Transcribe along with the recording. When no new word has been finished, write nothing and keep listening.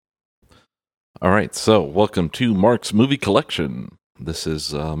All right, so welcome to Mark's Movie Collection. This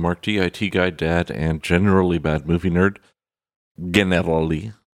is Mark T, IT guy, dad, and generally bad movie nerd.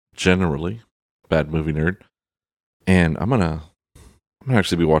 Generally bad movie nerd. And I'm gonna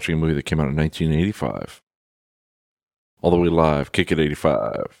actually be watching a movie that came out in 1985, all the way live, Kick It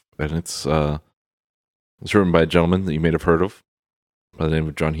 85, and it's written by a gentleman that you may have heard of by the name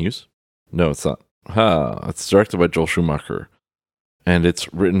of John Hughes. No, it's not. It's directed by Joel Schumacher, and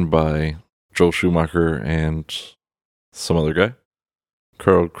it's written by Joel Schumacher and some other guy.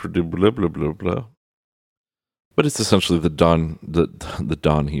 Carl blah blah blah blah. But it's essentially the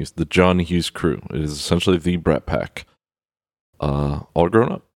John Hughes crew. It is essentially the Brat Pack, all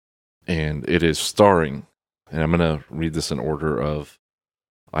grown up, and it is starring. And I'm gonna read this in order of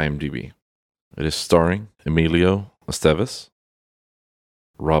IMDb. It is starring Emilio Estevez,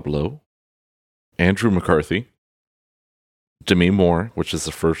 Rob Lowe, Andrew McCarthy, Demi Moore, which is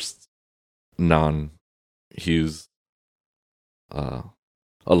the first non-Hughes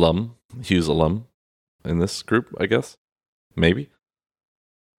Hughes alum in this group, I guess. Maybe.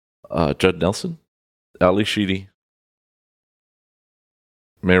 Judd Nelson, Ali Sheedy,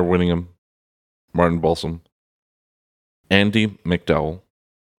 Mayor Winningham, Martin Balsam, Andy McDowell,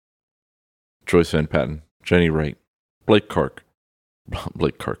 Joyce Van Patten, Jenny Wright, Blake Clark,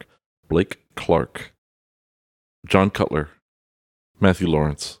 John Cutler, Matthew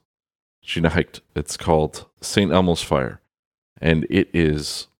Lawrence, Gina Hecht. It's called St. Elmo's Fire. And it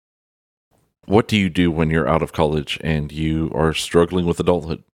is, what do you do when you're out of college and you are struggling with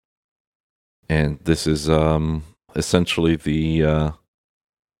adulthood? And this is essentially the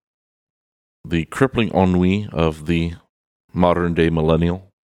crippling ennui of the modern day millennial.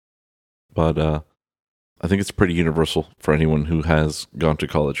 But I think it's pretty universal for anyone who has gone to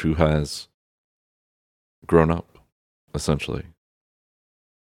college, who has grown up, essentially.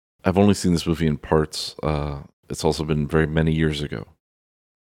 I've only seen this movie in parts. It's also been very many years ago.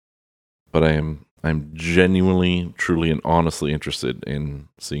 But I'm genuinely, truly, and honestly interested in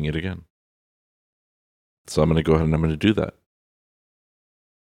seeing it again. So I'm going to go ahead and I'm going to do that.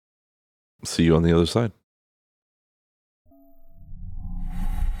 See you on the other side.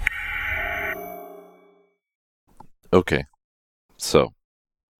 Okay, so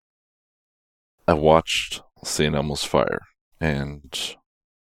I watched St. Elmo's Fire, and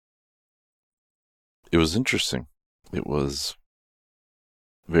it was interesting. It was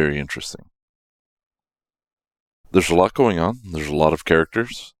very interesting. There's a lot going on. There's a lot of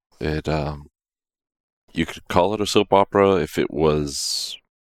characters. You could call it a soap opera if it was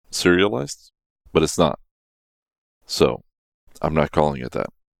serialized, but it's not. So, I'm not calling it that.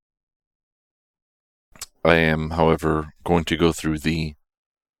 I am, however, going to go through the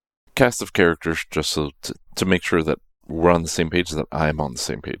cast of characters just so to make sure that we're on the same page, that I'm on the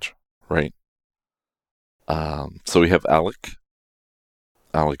same page, right? So we have Alec.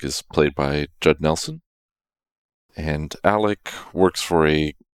 Alec is played by Judd Nelson. And Alec works for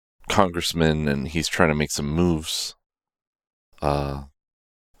a congressman, and he's trying to make some moves, I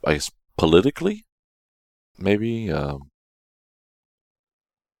guess, politically, maybe,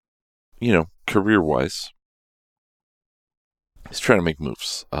 career-wise. He's trying to make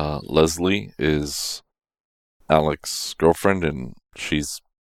moves. Leslie is Alec's girlfriend, and she's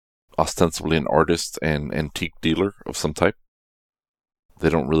ostensibly an artist and antique dealer of some type. They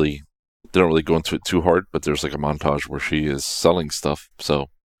don't really go into it too hard, but there's like a montage where she is selling stuff, so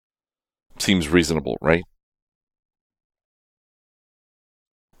seems reasonable, right?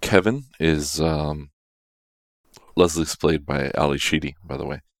 Kevin is Leslie's played by Ali Sheedy, by the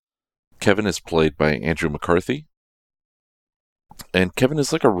way. Kevin is played by Andrew McCarthy, and Kevin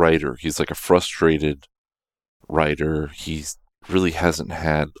is like a writer. He's like a frustrated writer. He really hasn't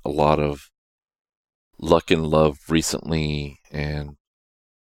had a lot of luck in love recently, and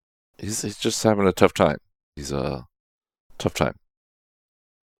he's just having a tough time. He's a tough time.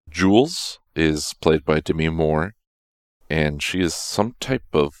 Jules is played by Demi Moore, and she is some type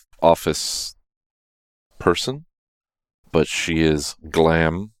of office person, but she is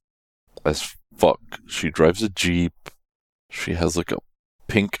glam as fuck. She drives a Jeep. She has like a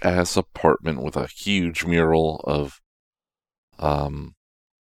pink ass apartment with a huge mural of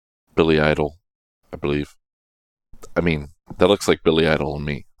Billy Idol, I believe. I mean, that looks like Billy Idol and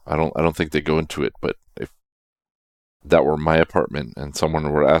me. I don't think they go into it, but if that were my apartment and someone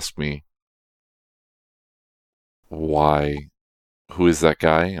were to ask me who is that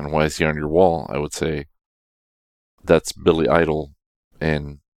guy and why is he on your wall, I would say that's Billy Idol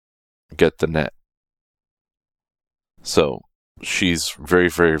and get the net. So she's very,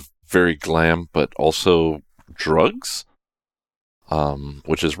 very, very glam, but also drugs,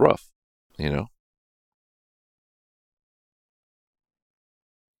 which is rough,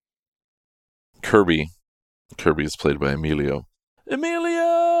 Kirby is played by Emilio.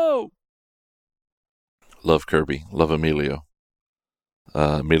 Emilio! Love Kirby. Love Emilio.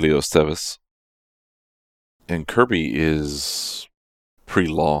 Emilio Estevez. And Kirby is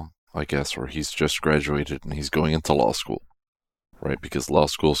pre-law, I guess, or he's just graduated and he's going into law school, right? Because law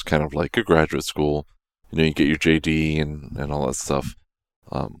school is kind of like a graduate school. You get your JD and all that stuff.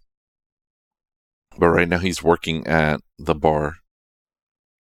 But right now he's working at the bar,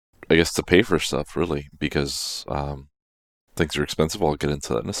 I guess, to pay for stuff, really, because things are expensive. I'll get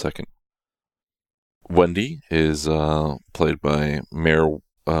into that in a second. Wendy is played by Mare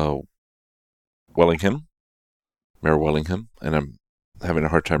Wellingham, and I'm having a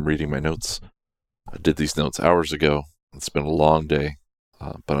hard time reading my notes. I did these notes hours ago. It's been a long day,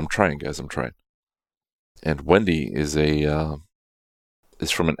 but I'm trying, guys. I'm trying. And Wendy is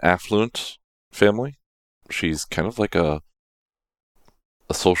from an affluent family. She's kind of like a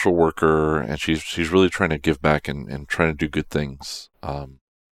social worker, and she's really trying to give back and trying to do good things,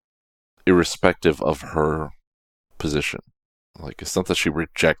 irrespective of her position. Like, it's not that she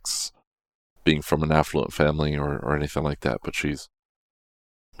rejects being from an affluent family or anything like that, but she's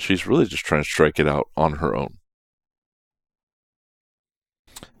really just trying to strike it out on her own.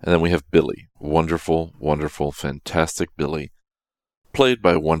 And then we have Billy. Wonderful, wonderful, fantastic Billy. Played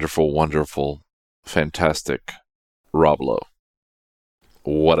by wonderful, wonderful, fantastic Rob Lowe.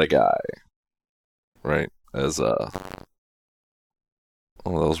 What a guy. Right? As, those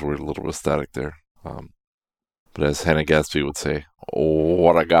were a little bit static there. But as Hannah Gadsby would say,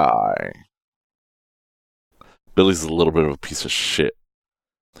 what a guy. Billy's a little bit of a piece of shit.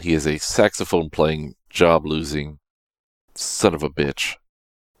 He is a saxophone-playing, job-losing son of a bitch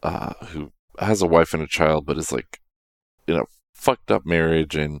who has a wife and a child, but is like in a fucked up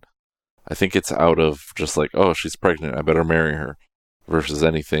marriage, and I think it's out of just like, oh, she's pregnant, I better marry her, versus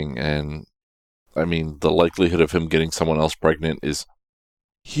anything. And I mean, the likelihood of him getting someone else pregnant is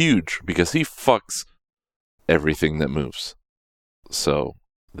huge because he fucks everything that moves. So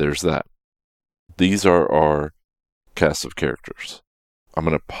there's that. These are our cast of characters. I'm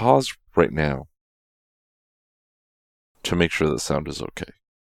going to pause right now to make sure the sound is okay.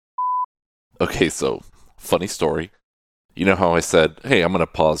 Okay, so funny story. You know how I said, hey, I'm going to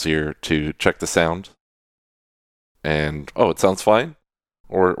pause here to check the sound? And, oh, it sounds fine?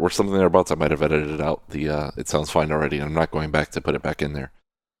 Or something thereabouts. I might have edited out the it sounds fine already, and I'm not going back to put it back in there.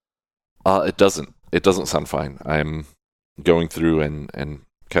 It doesn't. It doesn't sound fine. I'm going through and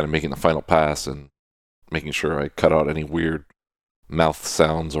kind of making the final pass and making sure I cut out any weird mouth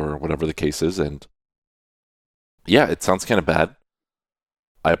sounds or whatever the case is. And yeah, it sounds kind of bad.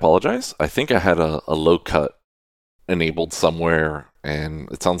 I apologize. I think I had a low cut enabled somewhere, and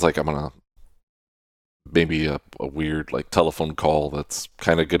it sounds like I'm going to maybe a weird like telephone call that's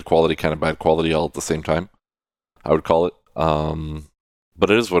kind of good quality, kind of bad quality all at the same time, I would call it.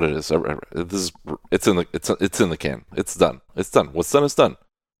 But it is what it is. It's in the can. It's done. It's done. What's done is done.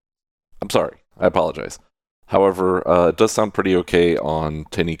 I'm sorry. I apologize. However, it does sound pretty okay on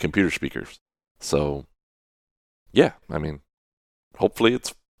tinny computer speakers. So, yeah, I mean, hopefully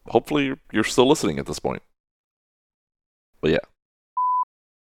you're still listening at this point. But yeah.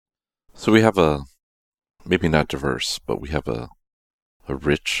 So we have maybe not diverse, but we have a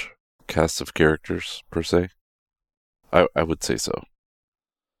rich cast of characters, per se. I would say so.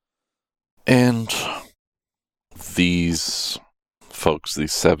 And these folks,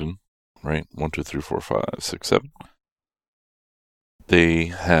 these 7, right? 1, 2, 3, 4, 5, 6, 7. They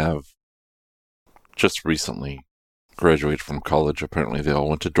have just recently graduated from college. Apparently they all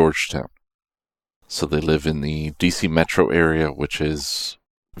went to Georgetown. So they live in the DC metro area, which is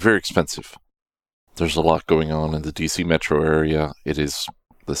very expensive. There's a lot going on in the DC metro area. It is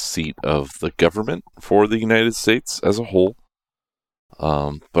the seat of the government for the United States as a whole.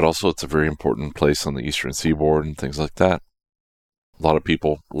 But also it's a very important place on the Eastern Seaboard and things like that. A lot of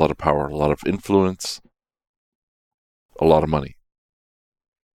people, a lot of power, a lot of influence, a lot of money.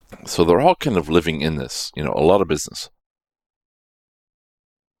 So they're all kind of living in this, a lot of business.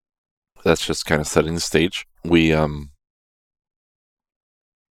 That's just kind of setting the stage. We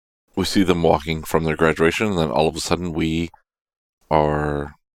see them walking from their graduation, and then all of a sudden we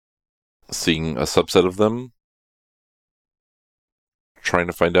are seeing a subset of them trying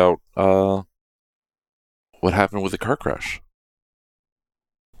to find out what happened with the car crash.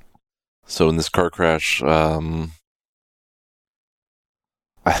 So in this car crash,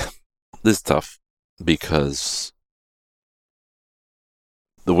 this is tough because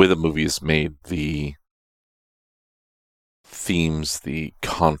the way the movie is made, the themes, the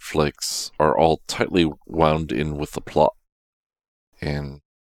conflicts are all tightly wound in with the plot. And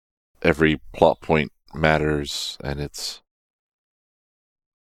every plot point matters, and it'd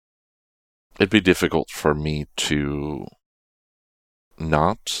be difficult for me to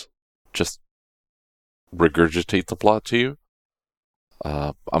not just regurgitate the plot to you.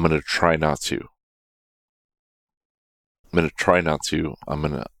 I'm going to try not to. I'm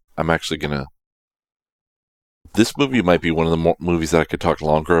actually going to. This movie might be one of the movies that I could talk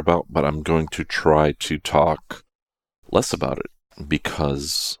longer about, but I'm going to try to talk less about it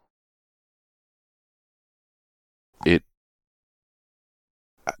because it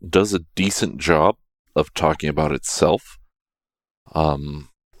does a decent job of talking about itself. You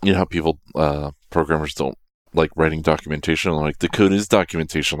know how people, programmers don't like writing documentation. Like, the code is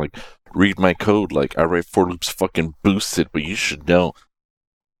documentation. Like, read my code. Like, I write for loops fucking boosted, but you should know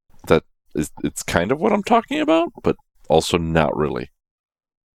that it's kind of what I'm talking about, but also not really.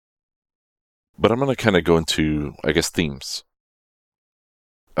 But I'm going to kind of go into, I guess, themes.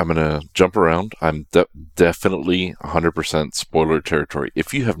 I'm going to jump around. I'm definitely 100% spoiler territory.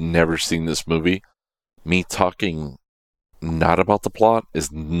 If you have never seen this movie, me talking not about the plot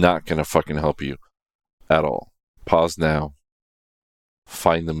is not going to fucking help you at all. Pause now.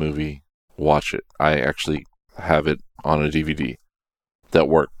 Find the movie. Watch it. I actually have it on a DVD. That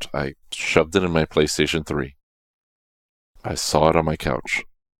worked. I shoved it in my PlayStation 3. I saw it on my couch.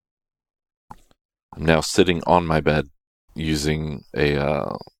 I'm now sitting on my bed using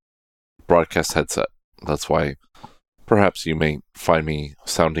a broadcast headset. That's why perhaps you may find me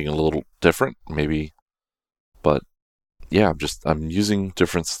sounding a little different, maybe. But yeah, I'm using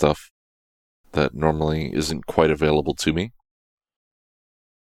different stuff that normally isn't quite available to me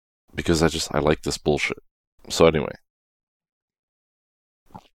because I like this bullshit. So anyway.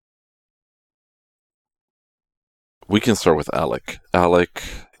 We can start with Alec. Alec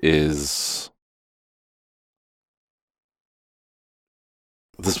is...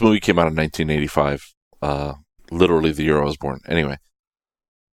 This movie came out in 1985. Literally the year I was born. Anyway.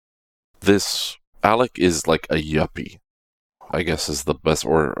 This... Alec is like a yuppie, I guess is the best,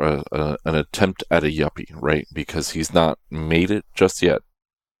 or an attempt at a yuppie, right? Because he's not made it just yet.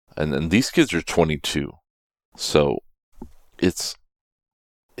 And these kids are 22. So it's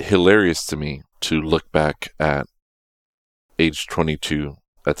hilarious to me to look back at age 22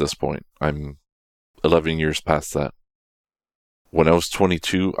 at this point. I'm 11 years past that. When I was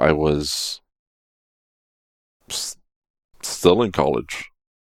 22, I was still in college.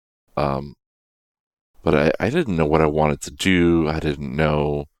 But I didn't know what I wanted to do. I didn't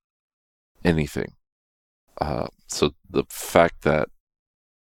know anything. So the fact that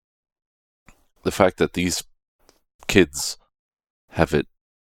these kids have it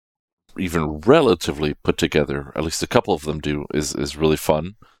even relatively put together, at least a couple of them do, is really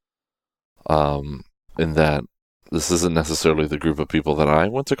fun. In that this isn't necessarily the group of people that I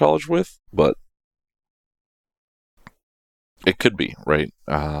went to college with, but it could be, right?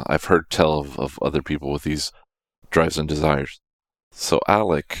 I've heard tell of other people with these drives and desires. So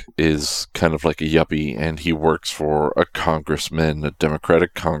Alec is kind of like a yuppie, and he works for a congressman, a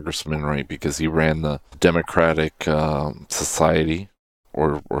Democratic congressman, right? Because he ran the Democratic society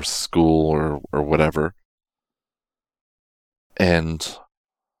or school or whatever. And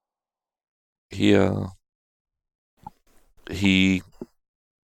he's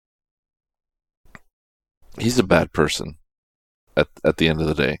a bad person at the end of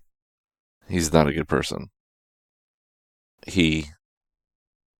the day. He's not a good person. He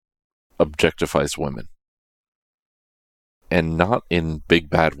objectifies women. And not in big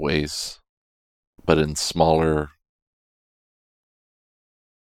bad ways, but in smaller,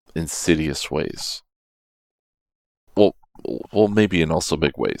 insidious ways. Well, maybe in also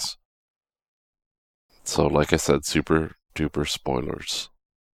big ways. So, like I said, super duper spoilers.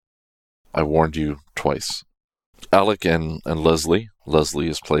 I warned you twice. Alec and Leslie. Leslie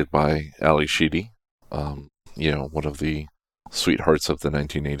is played by Ally Sheedy. One of the sweethearts of the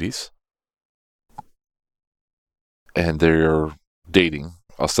 1980s. And they're dating,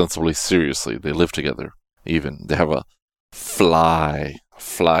 ostensibly seriously. They live together, even. They have a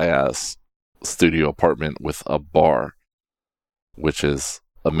fly-ass studio apartment with a bar, which is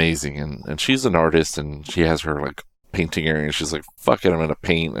amazing. And she's an artist, and she has her, like, painting area, and she's like, fuck it, I'm gonna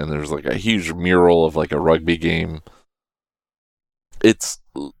paint. And there's, like, a huge mural of, like, a rugby game. It's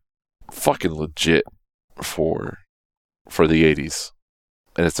fucking legit for the 80s.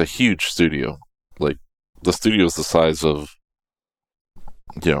 And it's a huge studio. Like, the studio is the size of,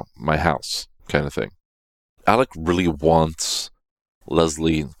 my house, kind of thing. Alec really wants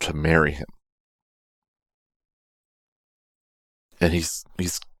Leslie to marry him. And he's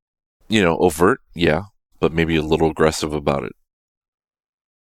overt, yeah, but maybe a little aggressive about it.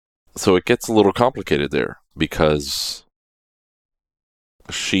 So it gets a little complicated there because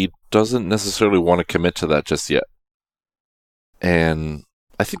she doesn't necessarily want to commit to that just yet. And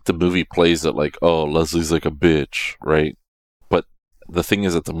I think the movie plays it like, oh, Leslie's like a bitch, right? But the thing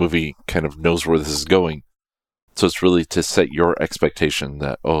is that the movie kind of knows where this is going. So it's really to set your expectation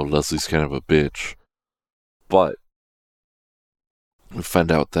that, oh, Leslie's kind of a bitch. But we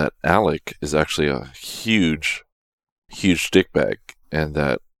find out that Alec is actually a huge, huge dickbag, and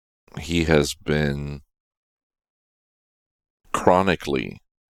that he has been chronically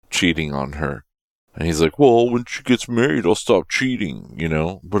cheating on her. And he's like, well, when she gets married, I'll stop cheating, you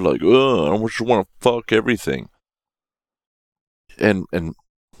know? But like, I just want to fuck everything. And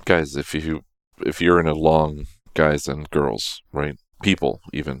guys, if you're in a long, guys and girls, right? People,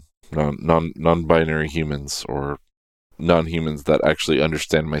 even non-binary humans or non-humans that actually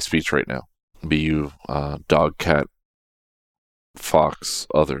understand my speech right now. Be you dog, cat, fox,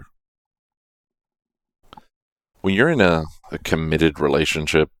 other. When you're in a committed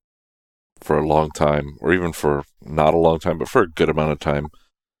relationship for a long time, or even for not a long time, but for a good amount of time,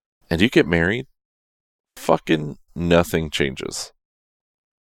 and you get married, fucking nothing changes.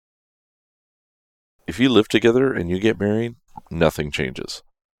 If you live together and you get married, nothing changes.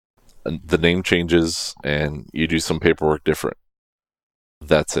 The name changes and you do some paperwork different.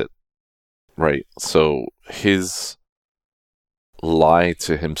 That's it. Right? So his lie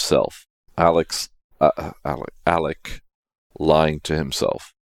to himself, Alec lying to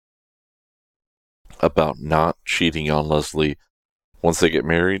himself about not cheating on Leslie once they get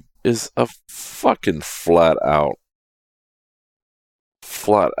married is a fucking flat out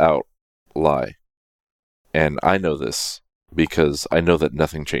lie. And I know this because I know that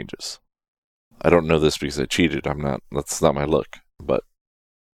nothing changes. I don't know this because I cheated. That's not my look. But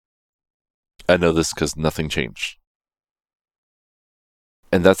I know this because nothing changed.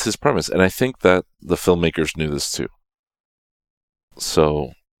 And that's his premise. And I think that the filmmakers knew this too.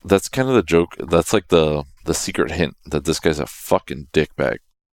 So that's kind of the joke. That's like the secret hint that this guy's a fucking dickbag.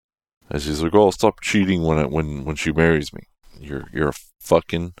 As he's like, oh, I'll stop cheating when she marries me. You're a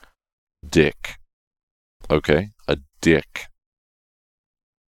fucking dick. Okay? A dick.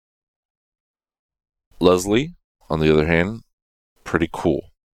 Leslie, on the other hand, pretty cool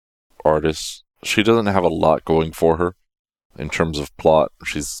artist. She doesn't have a lot going for her in terms of plot.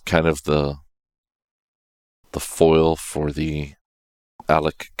 She's kind of the foil for the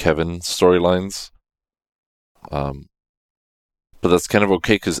Alec Kevin storylines. But that's kind of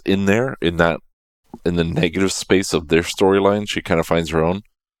okay because in the negative space of their storyline, she kind of finds her own.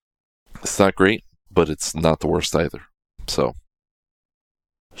 It's not great, but it's not the worst either. So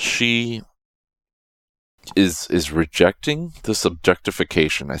she is rejecting this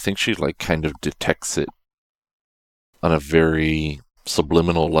objectification. I think she like kind of detects it on a very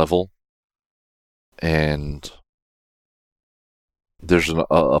subliminal level. And there's an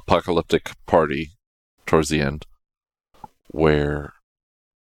apocalyptic party towards the end where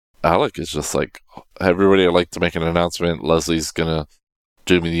Alec is just like, everybody, I'd like to make an announcement. Leslie's gonna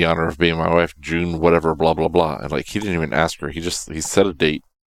do me the honor of being my wife, June, whatever, blah, blah, blah. And like, he didn't even ask her. He set a date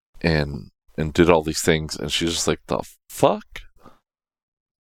and did all these things. And she's just like, the fuck?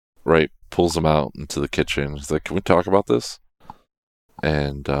 Right. Pulls him out into the kitchen. He's like, can we talk about this?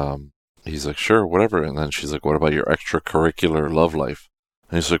 And he's like, sure, whatever. And then she's like, what about your extracurricular love life?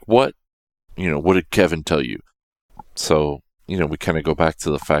 And he's like, what? What did Kevin tell you? So, we kind of go back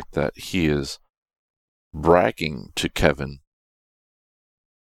to the fact that he is bragging to Kevin.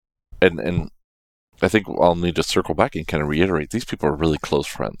 And I think I'll need to circle back and kind of reiterate, these people are really close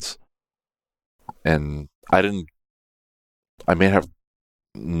friends. And I may have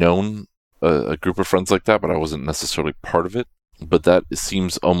known a group of friends like that, but I wasn't necessarily part of it. But that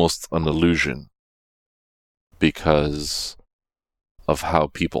seems almost an illusion because of how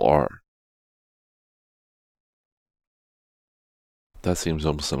people are. That seems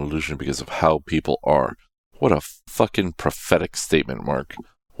almost an illusion because of how people are. What a fucking prophetic statement, Mark.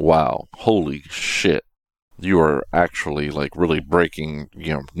 Wow. Holy shit. You are actually like really breaking,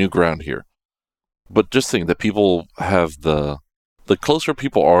 new ground here. But just think that people have the closer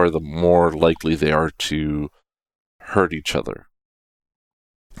people are, the more likely they are to hurt each other.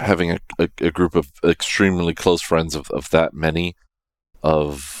 Having a group of extremely close friends of that many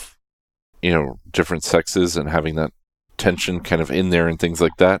of, different sexes and having that tension kind of in there and things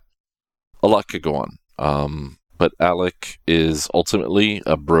like that, a lot could go on. But Alec is ultimately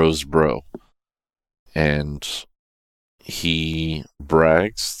a bro's bro. And he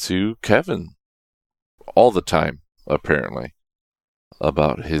brags to Kevin all the time, apparently,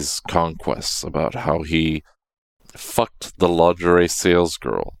 about his conquests, about how he fucked the lingerie sales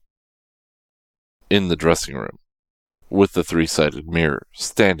girl, in the dressing room with the 3-sided mirror,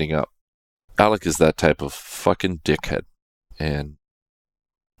 standing up. Alec is that type of fucking dickhead. And,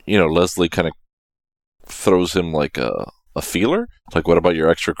 Leslie kind of throws him like a feeler. Like, what about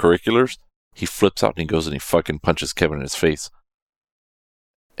your extracurriculars? He flips out and he goes and he fucking punches Kevin in his face.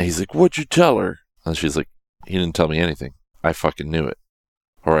 And he's like, what'd you tell her? And she's like, he didn't tell me anything. I fucking knew it.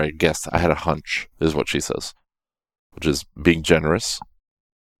 Or I guessed. I had a hunch, is what she says. Which is being generous.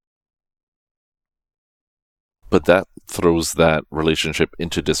 But that throws that relationship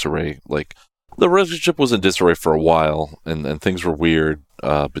into disarray. Like, the relationship was in disarray for a while, and things were weird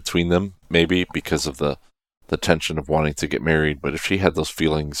between them, maybe because of the tension of wanting to get married. But if she had those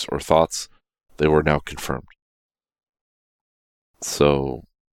feelings or thoughts, they were now confirmed. So,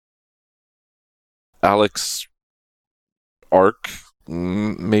 Alec's arc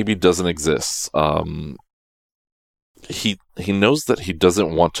maybe doesn't exist. He knows that he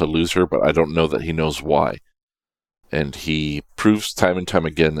doesn't want to lose her, but I don't know that he knows why. And he proves time and time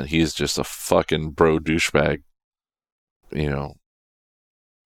again that he is just a fucking bro douchebag, and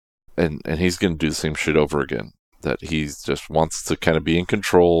he's going to do the same shit over again. That he just wants to kind of be in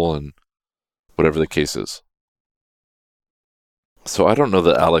control and whatever the case is. So I don't know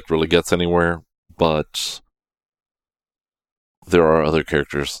that Alec really gets anywhere, but there are other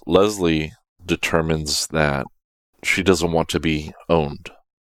characters. Leslie determines that she doesn't want to be owned.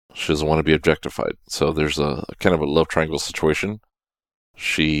 She doesn't want to be objectified. So there's a kind of a love triangle situation.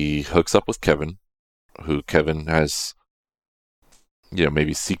 She hooks up with Kevin, who Kevin has,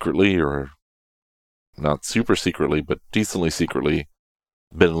 maybe secretly or not super secretly, but decently secretly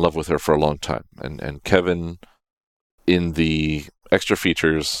been in love with her for a long time. And Kevin, in the extra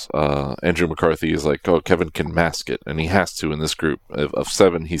features, Andrew McCarthy is like, oh, Kevin can mask it. And he has to in this group. Of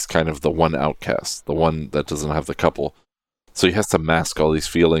 7, he's kind of the one outcast, the one that doesn't have the couple. So he has to mask all these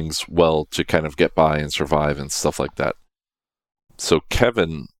feelings well to kind of get by and survive and stuff like that. So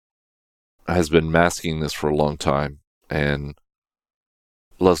Kevin has been masking this for a long time, and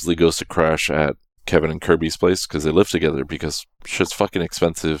Leslie goes to crash at Kevin and Kirby's place because they live together because shit's fucking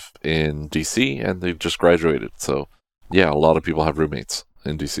expensive in DC and they just graduated. So yeah, a lot of people have roommates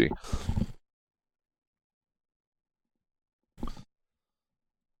in DC.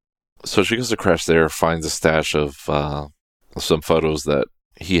 So she goes to crash there, finds a stash of some photos that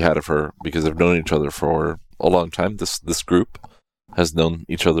he had of her because they've known each other for a long time. This group has known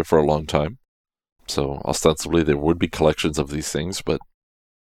each other for a long time. So ostensibly there would be collections of these things, but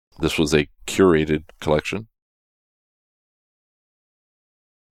this was a curated collection.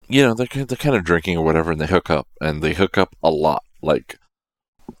 They're kind of drinking or whatever, and they hook up a lot. Like,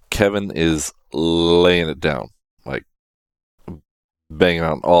 Kevin is laying it down, like banging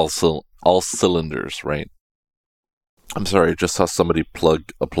on all cylinders, right? I'm sorry, I just saw somebody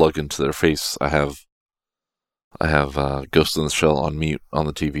plug a plug into their face. I have Ghost in the Shell on mute on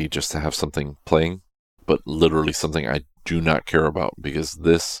the TV just to have something playing, but literally something I do not care about because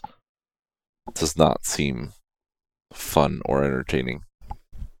this does not seem fun or entertaining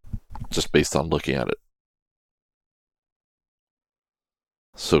just based on looking at it.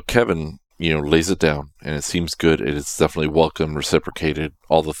 So Kevin, lays it down and it seems good. It is definitely welcome, reciprocated,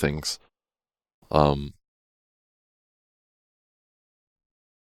 all the things.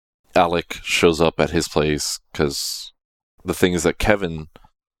 Alec shows up at his place because the thing is that Kevin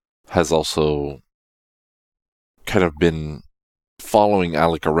has also kind of been following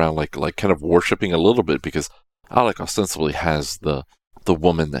Alec around, like kind of worshipping a little bit because Alec ostensibly has the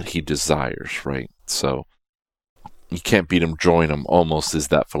woman that he desires, right? So you can't beat him, join him, almost is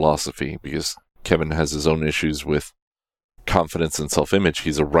that philosophy because Kevin has his own issues with confidence and self-image.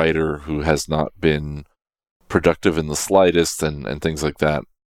 He's a writer who has not been productive in the slightest and things like that.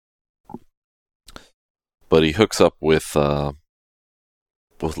 But he hooks up with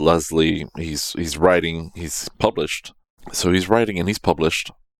Leslie. He's writing. He's published. So he's writing and he's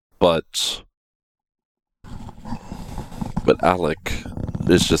published. But Alec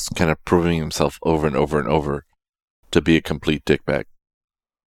is just kind of proving himself over and over and over to be a complete dickbag.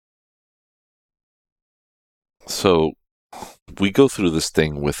 So we go through this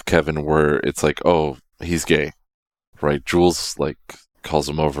thing with Kevin where it's like, oh, he's gay, right? Jules calls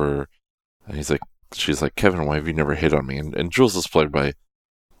him over, and she's like, Kevin, why have you never hit on me? And Jules is played by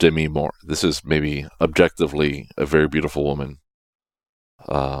Demi Moore. This is maybe objectively a very beautiful woman.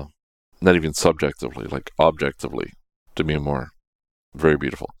 Not even subjectively, objectively, Demi Moore, very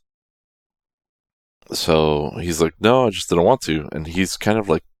beautiful. So he's like, no, I just didn't want to. And he's kind of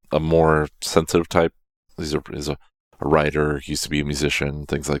like a more sensitive type. He's a writer, he used to be a musician,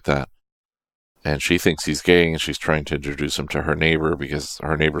 things like that. And she thinks he's gay, and she's trying to introduce him to her neighbor because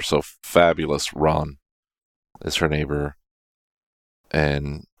her neighbor's so fabulous. Ron is her neighbor.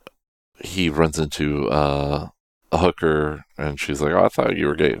 And he runs into a hooker, and she's like, "Oh, I thought you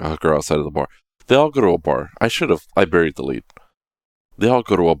were gay." A hooker outside of the bar. They all go to a bar. I buried the lead. They all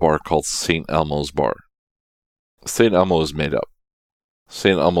go to a bar called St. Elmo's Bar. St. Elmo is made up.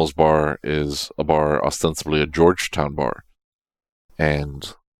 St. Elmo's Bar is a bar, ostensibly a Georgetown bar.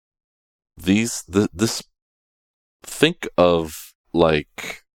 And think of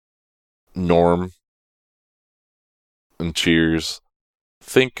like Norm and Cheers.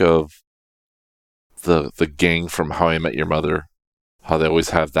 Think of the gang from How I Met Your Mother, how they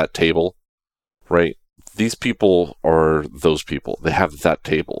always have that table, right? These people are those people. They have that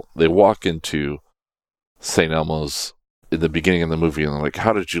table. They walk into St. Elmo's in the beginning of the movie and they're like,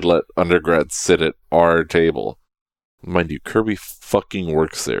 "How did you let undergrads sit at our table?" Mind you, Kirby fucking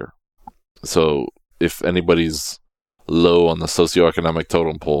works there. So if anybody's low on the socioeconomic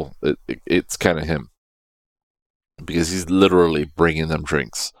totem pole, it's kind of him. Because he's literally bringing them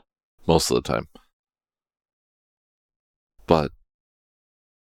drinks most of the time. But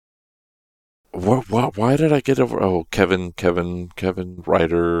why did I get over? Oh, Kevin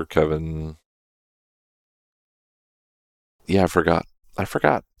Ryder, Kevin. Yeah, I forgot.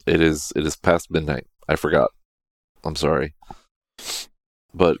 It is past midnight. I forgot. I'm sorry.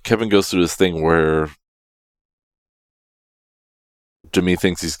 But Kevin goes through this thing where Jimmy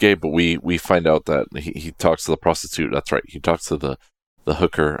thinks he's gay, but we find out that he talks to the prostitute. That's right. He talks to the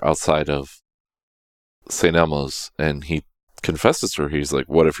hooker outside of St. Elmo's, and he confesses to her. He's like,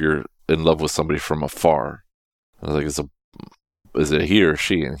 "What if you're in love with somebody from afar?" And I was like, is it he or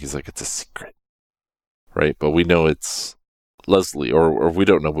she? And he's like, "It's a secret." Right? But we know it's Leslie, or we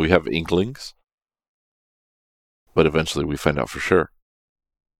don't know. We have inklings. But eventually we find out for sure.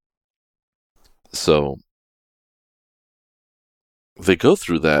 So they go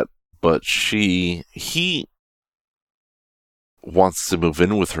through that, but he wants to move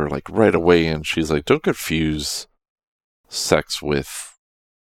in with her like right away, and she's like, "Don't confuse sex with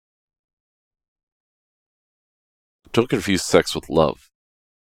love."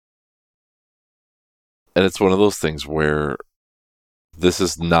 And it's one of those things where this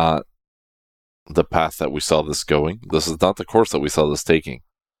is not the path that we saw this going. This is not the course that we saw this taking.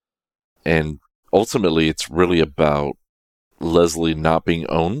 And ultimately, it's really about Leslie not being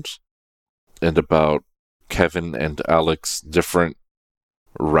owned and about Kevin and Alex different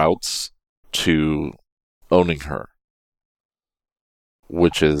routes to owning her,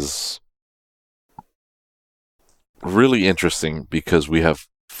 which is really interesting because we have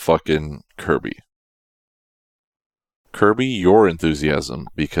fucking Kirby. Kirby, your enthusiasm,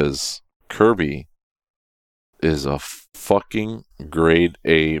 because Kirby is a fucking grade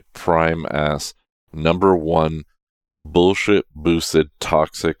A prime ass #1 bullshit boosted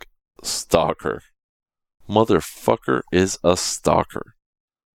toxic stalker. Motherfucker is a stalker.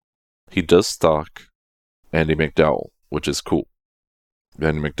 He does stalk Andie MacDowell, which is cool.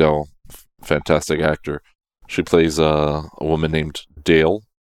 Andie MacDowell, fantastic actor. She plays a woman named Dale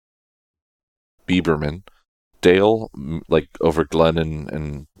Biberman. Dale, like over Glen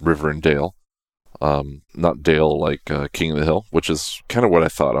and River and Dale. Not Dale like King of the Hill, which is kind of what I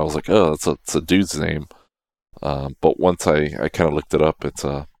thought. I was like, oh, it's a dude's name. But once I kind of looked it up, it's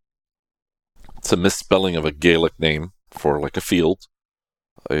a misspelling of a Gaelic name for like a field.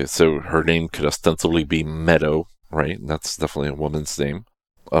 So her name could ostensibly be Meadow, right? And that's definitely a woman's name,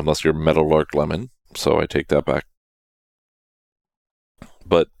 unless you're Meadowlark Lemon. So I take that back.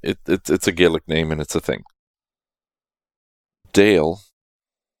 But it's a Gaelic name and it's a thing. Dale,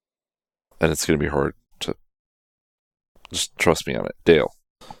 and it's going to be hard to just trust me on it.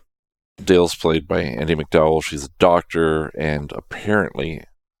 Dale's played by Andie MacDowell. She's a doctor, and apparently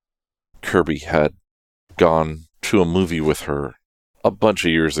Kirby had gone to a movie with her a bunch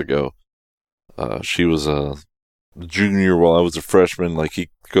of years ago. She was a junior while I was a freshman. Like, he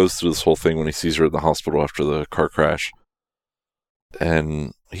goes through this whole thing when he sees her in the hospital after the car crash.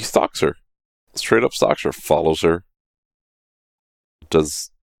 And he stalks her. Straight up stalks her. Follows her. Does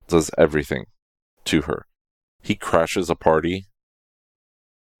everything to her. He crashes a party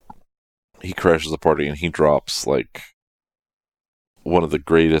and he drops like one of the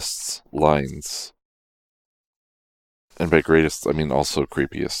greatest lines. And by greatest, I mean also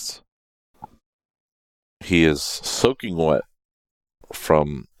creepiest. He is soaking wet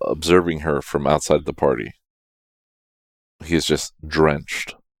from observing her from outside the party. He is just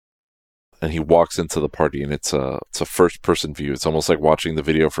drenched. And he walks into the party, and it's a first-person view. It's almost like watching the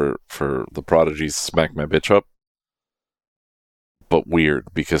video for the Prodigy's Smack My Bitch Up. but weird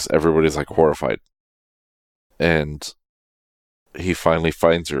because everybody's like horrified. And he finally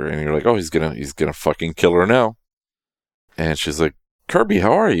finds her, and you're like, oh, he's gonna fucking kill her now. And she's like, Kirby,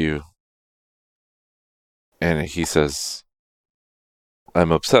 how are you? And he says,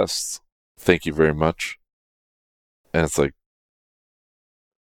 I'm obsessed. Thank you very much. And it's like,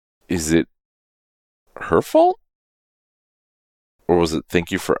 is it her fault? Or was it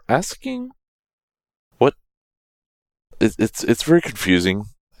thank you for asking? What? It's very confusing.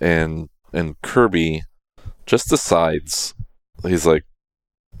 And Kirby just decides, he's like,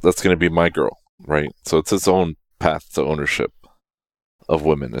 that's going to be my girl, right? So it's his own path to ownership of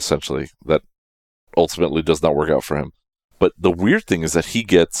women, essentially, that ultimately does not work out for him. But the weird thing is that he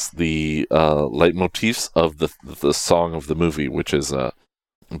gets the leitmotifs of the song of the movie, which is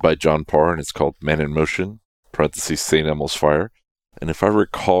by John Parr, and it's called Man in Motion, parentheses, St. Elmo's Fire. And if I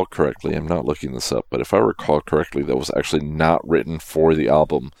recall correctly, I'm not looking this up, but if I recall correctly, that was actually not written for the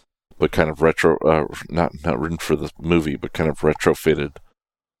album, but kind of not written for the movie, but kind of retrofitted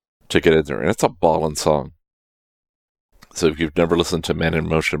to get in there. And it's a ballin' song. So if you've never listened to Man in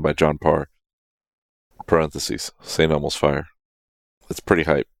Motion by John Parr, parentheses, St. Elmo's Fire, it's pretty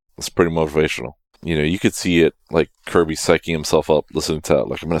hype. It's pretty motivational. You know, you could see it like Kirby psyching himself up, listening to it,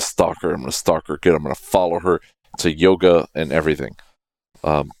 like, I'm going to stalk her, I'm going to stalk her, I'm going to follow her to yoga and everything.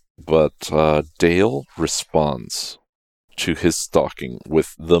 But Dale responds to his stalking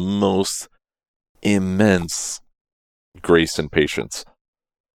with the most immense grace and patience.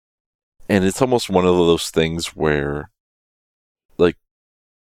 And it's almost one of those things where, like,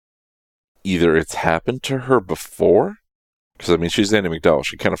 either it's happened to her before, because, I mean, she's Andie MacDowell,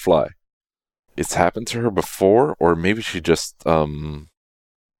 she can't fly. It's happened to her before, or maybe she just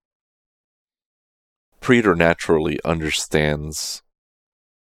preternaturally understands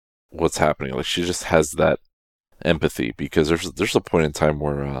what's happening. Like, she just has that empathy, because there's a point in time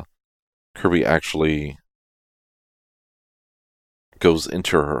where Kirby actually goes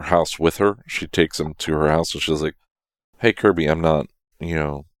into her house with her. She takes him to her house, and she's like, hey, Kirby, I'm not, you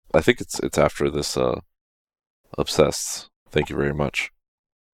know, I think it's after this obsessed, thank you very much.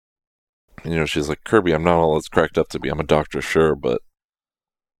 You know, she's like, Kirby, I'm not all it's cracked up to be. I'm a doctor, sure, but,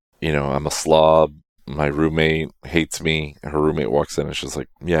 you know, I'm a slob. My roommate hates me. Her roommate walks in and she's like,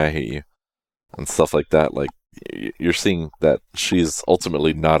 yeah, I hate you. And stuff like that. Like, you're seeing that she's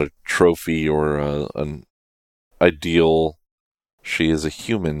ultimately not a trophy or an ideal. She is a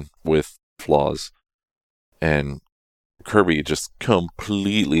human with flaws. And Kirby just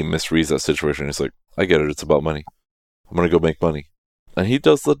completely misreads that situation. He's like, I get it. It's about money. I'm going to go make money. And he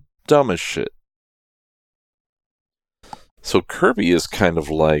does the dumbest shit. So Kirby is kind of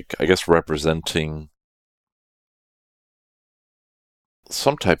like, I guess, representing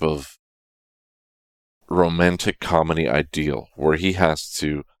some type of romantic comedy ideal where he has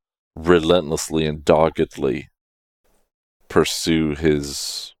to relentlessly and doggedly pursue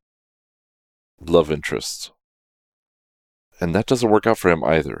his love interest. And that doesn't work out for him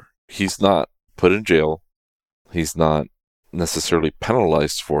either. He's not put in jail. He's not necessarily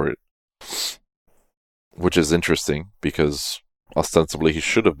penalized for it, which is interesting because ostensibly he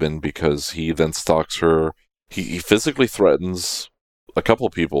should have been, because he then stalks her. He physically threatens a couple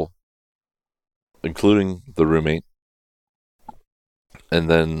people, including the roommate, and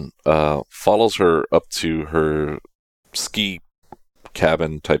then follows her up to her ski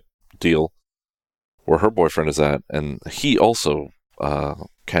cabin type deal where her boyfriend is at, and he also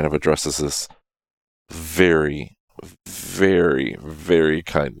kind of addresses this very, very, very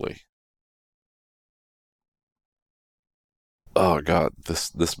kindly. Oh god,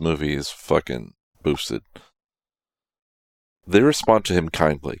 this movie is fucking boosted. They respond to him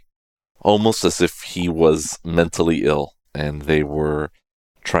kindly, almost as if he was mentally ill and they were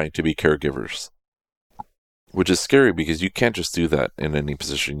trying to be caregivers. Which is scary because you can't just do that in any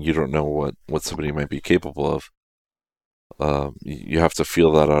position. You don't know what somebody might be capable of. You have to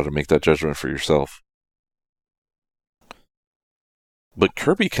feel that out and make that judgment for yourself. But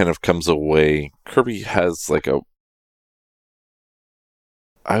Kirby kind of comes away. Kirby has like a...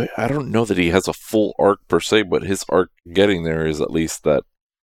 I don't know that he has a full arc per se, but his arc getting there is at least that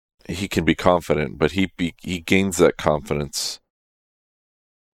he can be confident, but he gains that confidence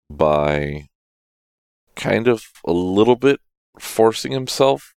by kind of a little bit forcing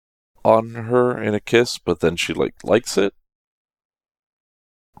himself on her in a kiss, but then she likes it,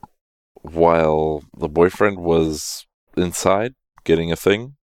 while the boyfriend was inside getting a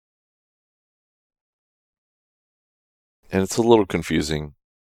thing. And it's a little confusing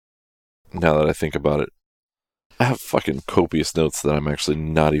now that I think about it. I have fucking copious notes that I'm actually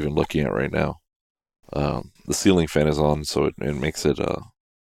not even looking at right now. the ceiling fan is on, so it makes it a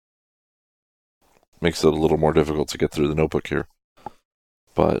little more difficult to get through the notebook here.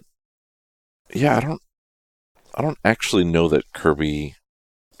 But yeah, I don't actually know that Kirby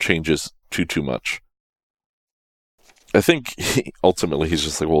changes too much. I think ultimately he's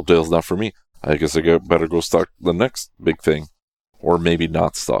just like, well, Dale's not for me. I guess I better go stock the next big thing, or maybe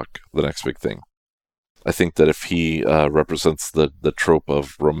not stock the next big thing. I think that if he represents the trope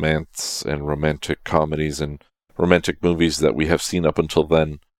of romance and romantic comedies and romantic movies that we have seen up until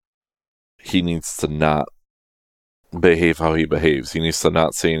then, he needs to not behave how he behaves. He needs to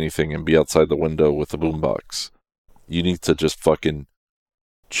not say anything and be outside the window with the boombox. You need to just fucking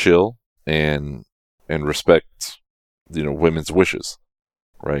chill and respect, women's wishes,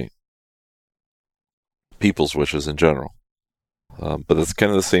 right? People's wishes in general. But that's kind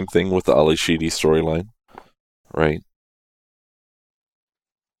of the same thing with the Ally Sheedy storyline, right?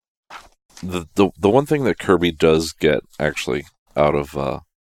 The one thing that Kirby does get actually out of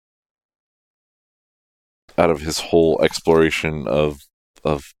his whole exploration of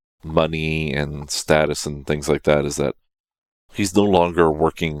money and status and things like that is that he's no longer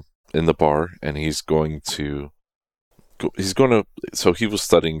working in the bar, and so he was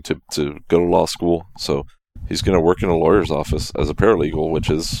studying to go to law school, so he's going to work in a lawyer's office as a paralegal, which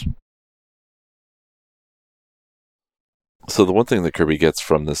is... So the one thing that Kirby gets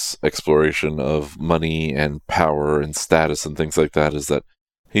from this exploration of money and power and status and things like that is that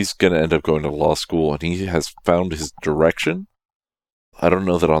he's going to end up going to law school, and he has found his direction. I don't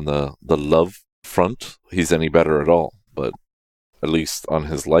know that on the love front he's any better at all, but at least on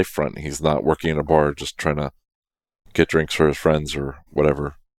his life front, he's not working in a bar just trying to get drinks for his friends or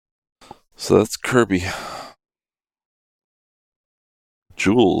whatever. So that's Kirby.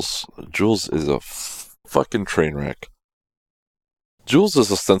 Jules is a fucking train wreck. Jules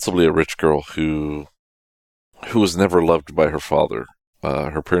is ostensibly a rich girl who was never loved by her father.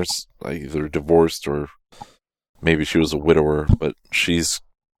 Her parents either divorced or maybe she was a widower, but she's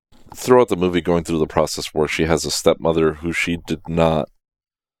throughout the movie going through the process where she has a stepmother who she did not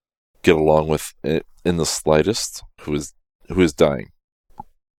get along with in the slightest, who is dying,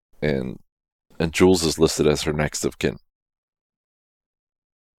 and Jules is listed as her next of kin.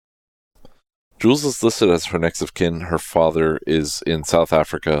 Jules is listed as her next of kin. Her father is in South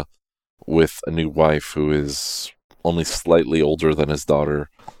Africa with a new wife who is only slightly older than his daughter,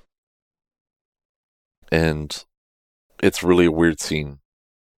 and it's really a weird scene.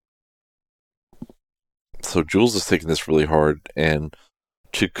 So Jules is taking this really hard, and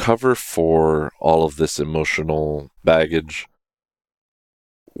to cover for all of this emotional baggage,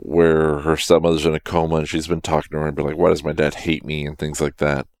 where her stepmother's in a coma and she's been talking to her and be like, why does my dad hate me, and things like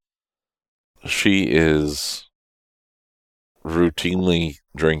that, she is routinely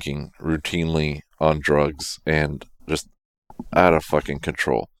drinking, routinely on drugs, and just out of fucking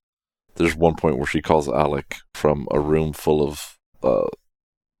control. There's one point where she calls Alec from a room full of,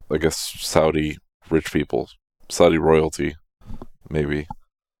 I guess, Saudi rich people, Saudi royalty, maybe.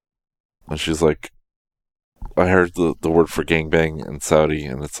 And she's like, I heard the word for gangbang in Saudi,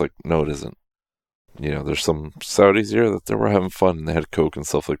 and it's like, no, it isn't. There's some Saudis here that they were having fun, and they had coke and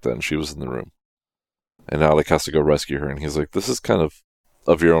stuff like that, and she was in the room. And Alec has to go rescue her, and he's like, this is kind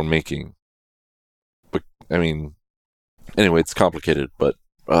of your own making. But, I mean, anyway, it's complicated, but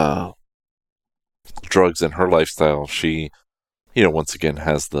drugs and her lifestyle, she, once again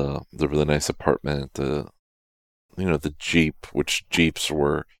has the really nice apartment, the Jeep, which Jeeps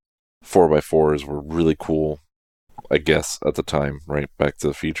were 4x4s were really cool, I guess, at the time, right? Back to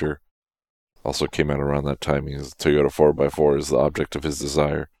the Future also came out around that time. His Toyota 4x4 is the object of his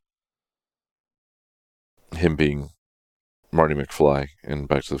desire. Him being Marty McFly in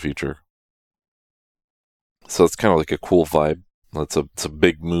Back to the Future. So it's kind of like a cool vibe. It's a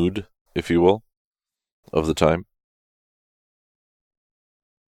big mood, if you will, of the time.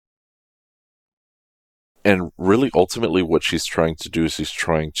 And really, ultimately, what she's trying to do is she's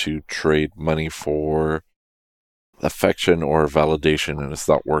trying to trade money for affection or validation, and it's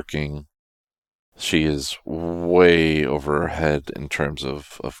not working. She is way over her head in terms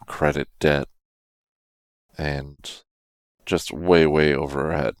of credit debt, and just way over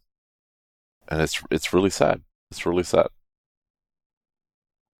her head. And it's really sad. It's really sad.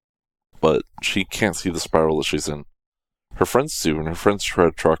 But she can't see the spiral that she's in. Her friends do, and her friends try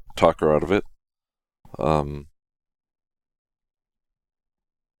to talk her out of it.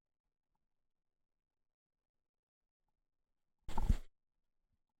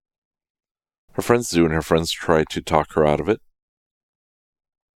 Her friends do, and her friends try to talk her out of it.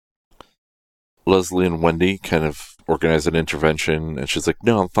 Leslie and Wendy kind of organize an intervention, and she's like,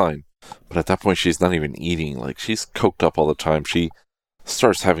 no, I'm fine. But at that point, she's not even eating. Like, she's coked up all the time. She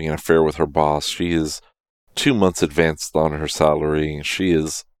starts having an affair with her boss. She is 2 months advanced on her salary. She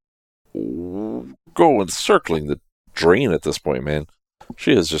is circling the drain at this point, man.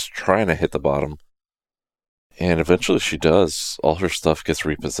 She is just trying to hit the bottom. And eventually she does. All her stuff gets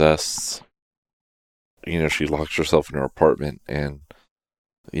repossessed. She locks herself in her apartment, and,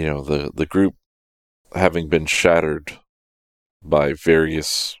 the group, having been shattered by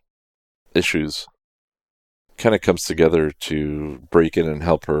various issues, kind of comes together to break in and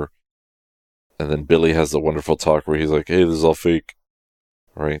help her. And then Billy has the wonderful talk where he's like, "Hey, this is all fake."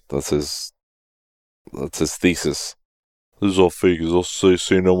 Right? That's his thesis. This is all fake. This is all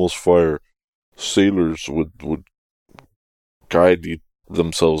St. Elmo's fire. Sailors would guide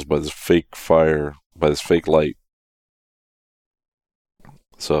themselves by this fake fire, by this fake light.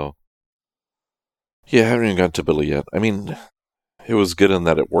 So, yeah, I haven't even gotten to Billy yet. I mean, it was good in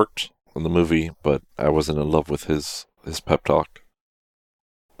that it worked in the movie, but I wasn't in love with his pep talk.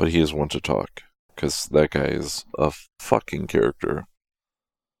 But he is one to talk, because that guy is a fucking character.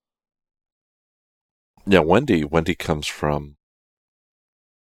 Yeah, Wendy comes from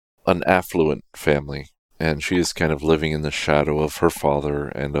an affluent family, and she is kind of living in the shadow of her father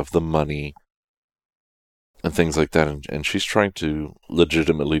and of the money and things like that, and she's trying to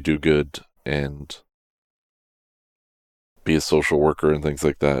legitimately do good and be a social worker and things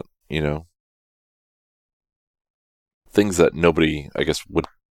like that, things that nobody, I guess, would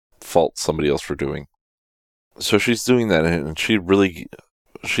fault somebody else for doing. So she's doing that, and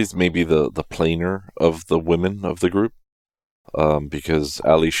she's maybe the plainer of the women of the group, because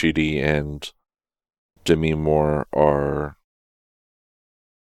Ali Sheedy and Demi Moore are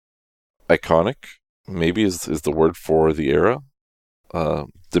iconic, maybe is the word for the era.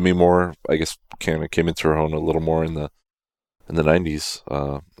 Demi Moore, I guess, kind of came into her own a little more in the 90s,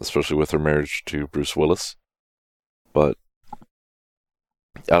 especially with her marriage to Bruce Willis. But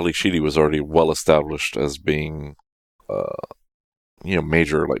Ali Sheedy was already well established as being,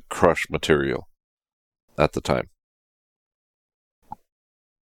 major, like, crush material at the time.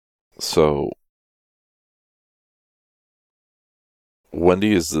 So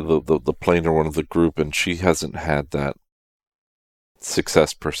Wendy is the plainer one of the group, and she hasn't had that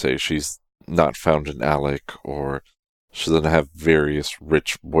success per se. She's not found an Alec, or she doesn't have various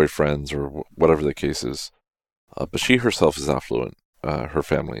rich boyfriends, or whatever the case is. But she herself is affluent. Her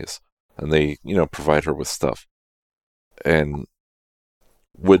family is, and they, provide her with stuff. And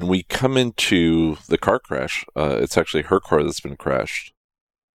when we come into the car crash, it's actually her car that's been crashed,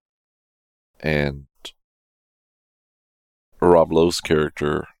 and Rob Lowe's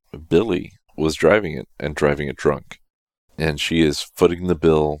character, Billy, was driving it, and driving it drunk. And she is footing the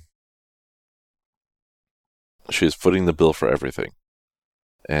bill. She is footing the bill for everything.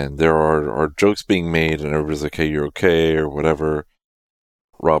 And there are jokes being made, and everybody's like, "Hey, you're okay," or whatever.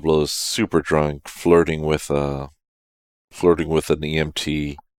 Rob Lowe's super drunk, flirting with an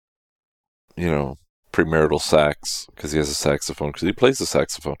EMT, premarital sax, because he has a saxophone, because he plays the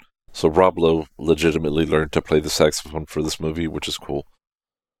saxophone. So Rob Lowe legitimately learned to play the saxophone for this movie, which is cool.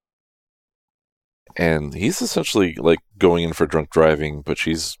 And he's essentially, like, going in for drunk driving, but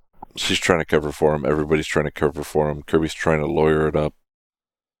she's trying to cover for him. Everybody's trying to cover for him. Kirby's trying to lawyer it up,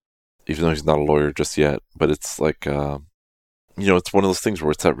 even though he's not a lawyer just yet. But it's like, it's one of those things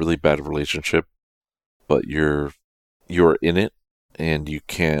where it's that really bad relationship, but you're in it, and you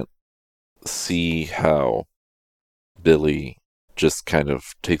can't see how Billy just kind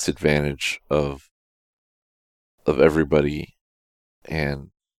of takes advantage of everybody,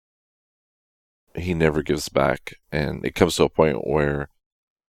 and he never gives back. And it comes to a point where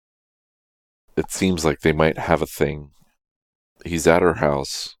it seems like they might have a thing. He's at her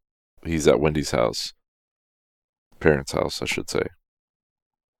house. He's at Wendy's house. Parents' house, I should say.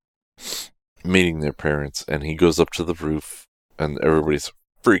 Meeting their parents, and he goes up to the roof, and everybody's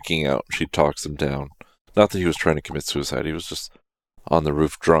freaking out. She talks him down. Not that he was trying to commit suicide. He was just on the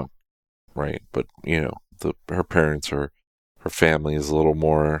roof drunk, right? But, her parents, her family is a little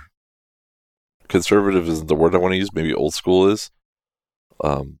more conservative isn't the word I want to use. Maybe old school is.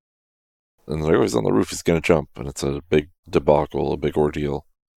 And they're always on the roof. He's going to jump, and it's a big debacle, a big ordeal.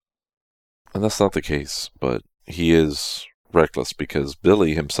 And that's not the case, but he is reckless because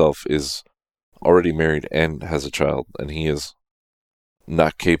Billy himself is already married and has a child, and he is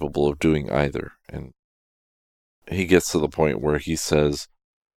not capable of doing either. And he gets to the point where he says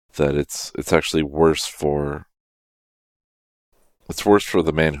that it's actually worse for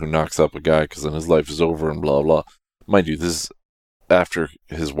the man who knocks up a guy, because then his life is over and blah blah. Mind you, this is after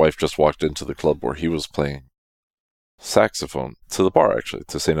his wife just walked into the club where he was playing. saxophone to the bar, actually,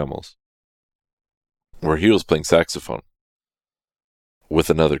 to St. Elmo's, where he was playing saxophone with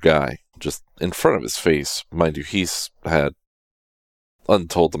another guy just in front of his face. Mind you, he's had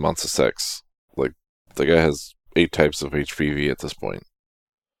untold amounts of sex. Like, the guy has 8 types of HPV at this point.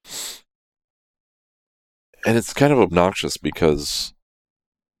 And it's kind of obnoxious because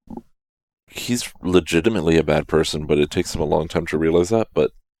he's legitimately a bad person, but it takes him a long time to realize that.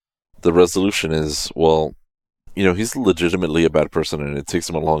 But the resolution is, well, he's legitimately a bad person, and it takes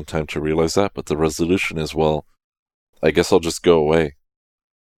him a long time to realize that. But the resolution is, well, I guess I'll just go away.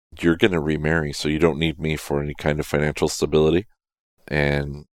 You're going to remarry, so you don't need me for any kind of financial stability.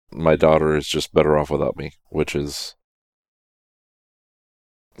 And my daughter is just better off without me, which is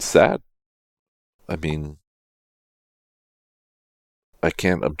sad. I mean, I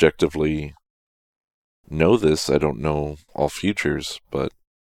can't objectively know this. I don't know all futures, but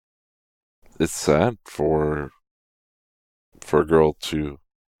it's sad for a girl to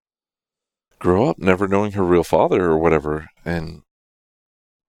grow up never knowing her real father or whatever. And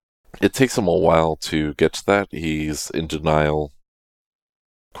it takes him a while to get to that. He's in denial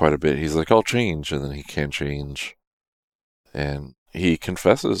quite a bit. He's like, I'll change, and then he can't change. And he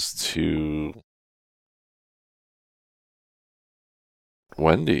confesses to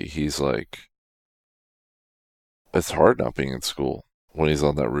Wendy. He's like, it's hard not being in school when he's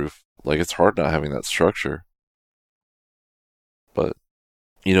on that roof. Like, it's hard not having that structure. But,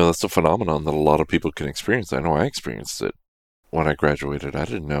 that's a phenomenon that a lot of people can experience. I know I experienced it when I graduated. I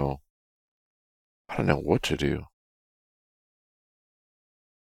didn't know what to do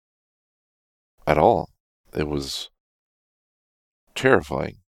at all. It was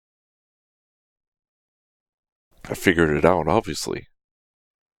terrifying. I figured it out, obviously.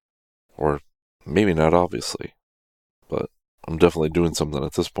 Or maybe not obviously. But I'm definitely doing something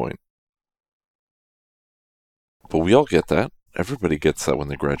at this point. But we all get that. Everybody gets that when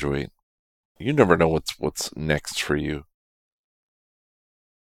they graduate. You never know what's next for you.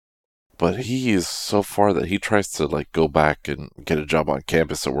 But he is so far that he tries to go back and get a job on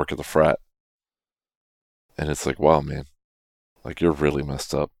campus and work at the frat. And it's like, wow, man. You're really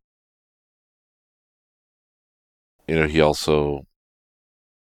messed up. He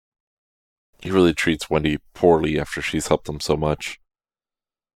really treats Wendy poorly after she's helped him so much.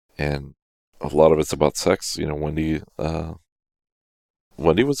 And a lot of it's about sex. Wendy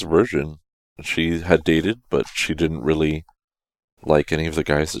was a virgin. She had dated, but she didn't really like any of the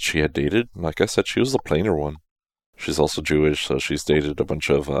guys that she had dated. Like I said, she was the plainer one. She's also Jewish, so she's dated a bunch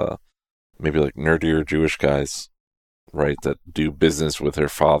of maybe nerdier Jewish guys, right, that do business with her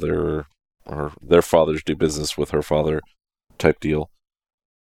father, or their fathers do business with her father type deal.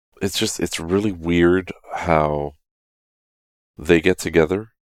 It's really weird how they get together,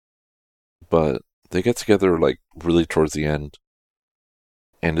 but they get together really towards the end,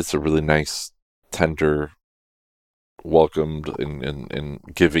 and it's a really nice, tender, welcomed and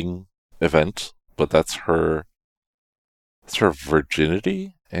giving event. But that's her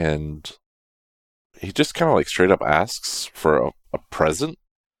virginity, and he just kind of straight up asks for a present.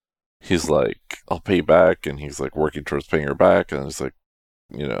 He's like, I'll pay you back, and he's working towards paying her back, and it's like,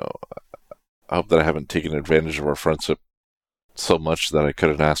 I hope that I haven't taken advantage of our friendship so much that I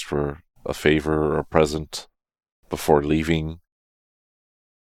couldn't ask for a favor or a present before leaving.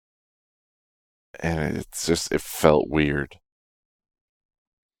 And it felt weird.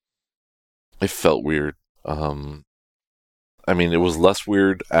 It felt weird. It was less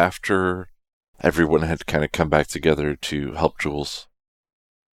weird after everyone had kind of come back together to help Jules.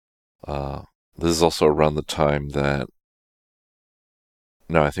 This is also around the time that...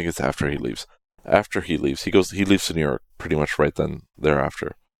 No, I think it's after he leaves. After he leaves, he leaves to New York pretty much right then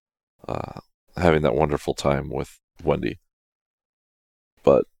thereafter, having that wonderful time with Wendy.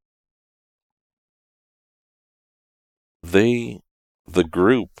 But the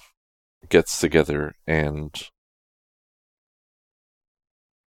group gets together, and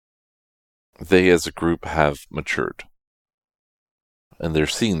they as a group have matured. And they're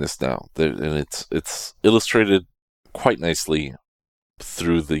seeing this now. And it's illustrated quite nicely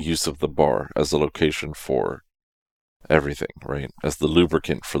through the use of the bar as a location for everything, right? As the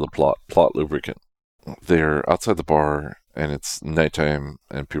lubricant for the plot lubricant. They're outside the bar, and it's nighttime,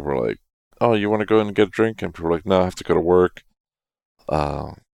 and people are like, oh, you want to go in and get a drink? And people are like, no, I have to go to work.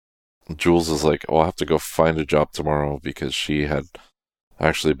 Jules is like, oh, I have to go find a job tomorrow because she had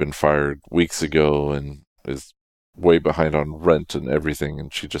actually been fired weeks ago and is way behind on rent and everything,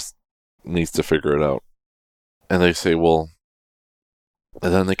 and she just needs to figure it out. And they say, well...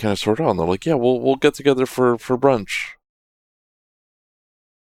 And then they kind of sort out, and they're like, yeah, we'll get together for brunch.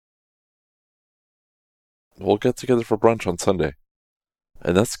 we'll get together for brunch on Sunday.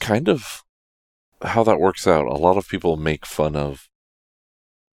 And that's kind of how that works out. A lot of people make fun of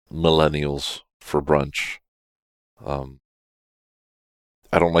millennials for brunch.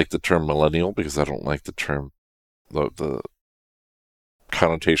 I don't like the term millennial because I don't like the term, the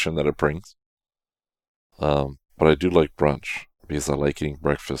connotation that it brings. But I do like brunch because I like eating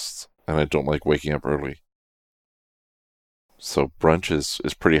breakfast and I don't like waking up early. So brunch is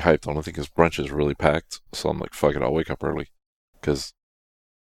pretty hyped. The only thing is brunch is really packed. So I'm like, fuck it, I'll wake up early. Because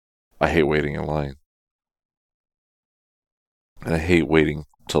I hate waiting in line. And I hate waiting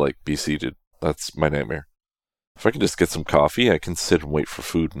to like be seated. That's my nightmare. If I can just get some coffee, I can sit and wait for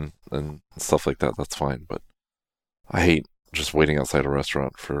food and stuff like that. That's fine. But I hate just waiting outside a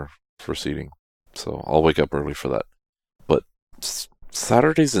restaurant for seating. So I'll wake up early for that. But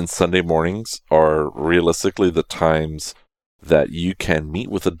Saturdays and Sunday mornings are realistically the times that you can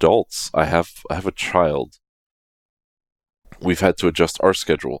meet with adults. I have a child. We've had to adjust our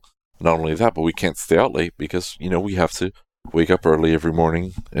schedule. Not only that, but we can't stay out late because, we have to wake up early every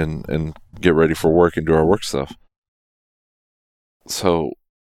morning and get ready for work and do our work stuff. So,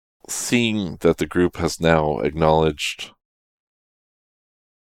 seeing that the group has now acknowledged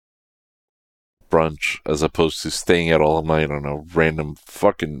brunch as opposed to staying out all night on a random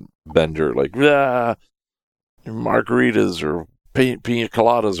fucking bender like margaritas or pina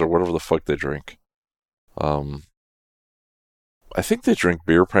coladas or whatever the fuck they drink. I think they drink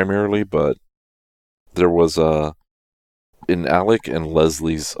beer primarily, but there was in Alec and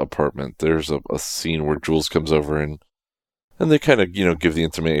Leslie's apartment, there's a scene where Jules comes over and they kind of, give the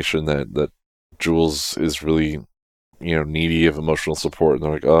intimation that Jules is really, needy of emotional support. And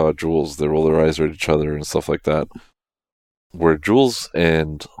they're like, oh, Jules, they roll their eyes at each other and stuff like that. Where Jules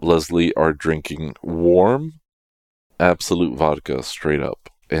and Leslie are drinking warm Absolut vodka straight up.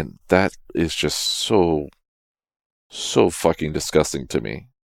 And that is just so fucking disgusting to me.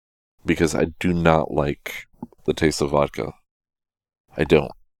 Because I do not like the taste of vodka. I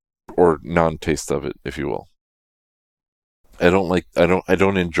don't. Or non-taste of it, if you will. I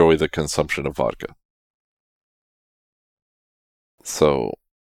don't enjoy the consumption of vodka. So,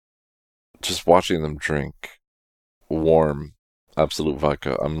 just watching them drink warm Absolut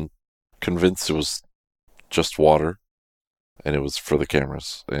vodka, I'm convinced it was just water, and it was for the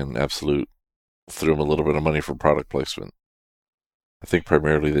cameras, and Absolut threw them a little bit of money for product placement. I think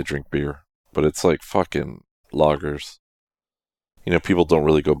primarily they drink beer, but it's like fucking lagers. People don't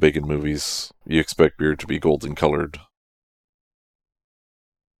really go big in movies. You expect beer to be golden colored.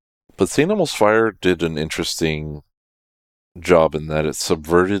 But St. Elmo's Fire did an interesting job in that it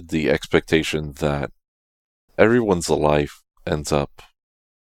subverted the expectation that everyone's life ends up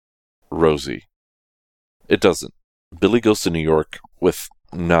rosy. It doesn't. Billy goes to New York with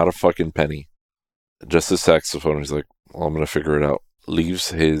not a fucking penny. Just his saxophone. He's like, well, I'm going to figure it out.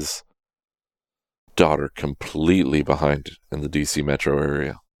 Leaves his daughter completely behind in the DC metro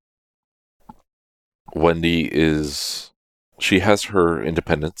area. Wendy she has her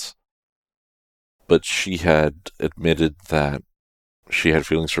independence, but she had admitted that she had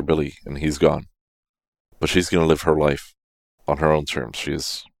feelings for Billy and he's gone. But she's going to live her life on her own terms. She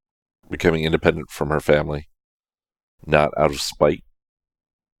is becoming independent from her family, not out of spite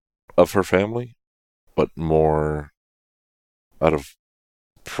of her family, but more out of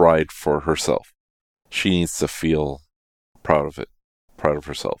pride for herself. She needs to feel proud of it, proud of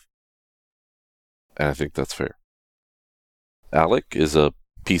herself. And I think that's fair. Alec is a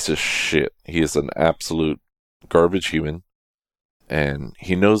piece of shit. He is an absolute garbage human. And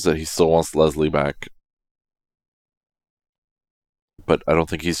he knows that he still wants Leslie back. But I don't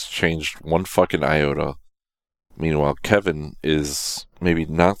think he's changed one fucking iota. Meanwhile, Kevin is maybe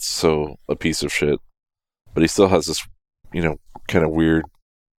not so a piece of shit, but he still has this, kind of weird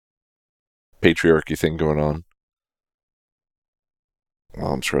patriarchy thing going on. Oh,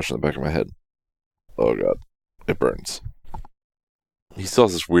 I'm scratching the back of my head. Oh god, it burns. He still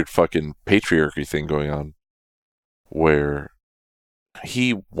has this weird fucking patriarchy thing going on where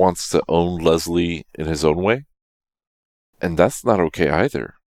he wants to own Leslie in his own way, and that's not okay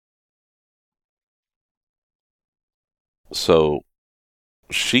either. So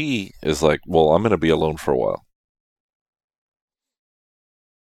she is like, well, I'm going to be alone for a while.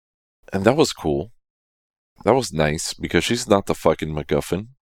 And that was cool. That was nice because she's not the fucking MacGuffin.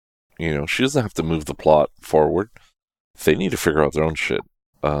 She doesn't have to move the plot forward. They need to figure out their own shit.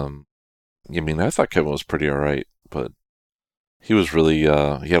 I thought Kevin was pretty alright, but he was really, he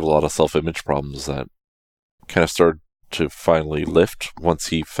had a lot of self-image problems that kind of started to finally lift once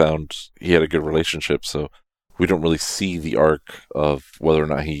he found he had a good relationship. So we don't really see the arc of whether or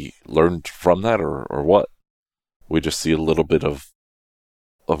not he learned from that or what. We just see a little bit of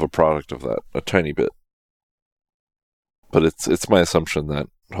a product of that, a tiny bit. But it's my assumption that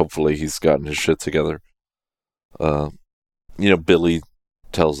hopefully he's gotten his shit together. Billy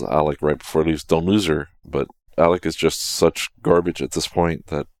tells Alec right before he leaves, "Don't lose her," but Alec is just such garbage at this point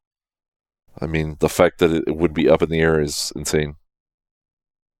that, I mean, the fact that it would be up in the air is insane.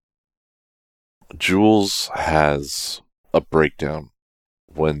 Jules has a breakdown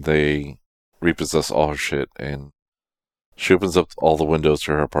when they repossess all her shit, and she opens up all the windows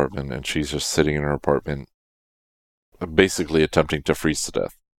to her apartment, and she's just sitting in her apartment, basically attempting to freeze to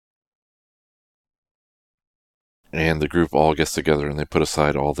death. And the group all gets together and they put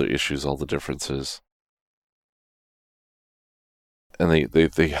aside all the issues, all the differences, and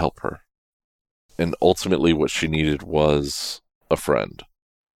they help her. And ultimately what she needed was a friend.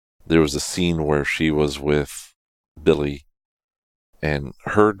 There was a scene where she was with Billy, and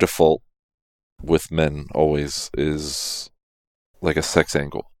her default with men always is like a sex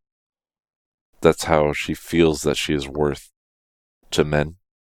angle. That's how she feels that she is worth to men.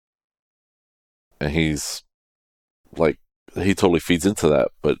 And he's like, he totally feeds into that,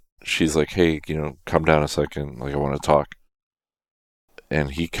 but she's like, "Hey, calm down a second, like I want to talk."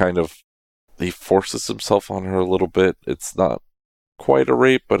 And he forces himself on her a little bit. It's not quite a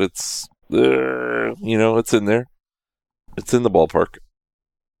rape, but it's it's in there. It's in the ballpark.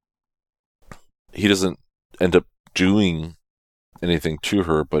 He doesn't end up doing anything to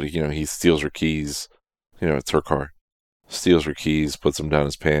her, but he steals her keys. It's her car. Steals her keys, puts them down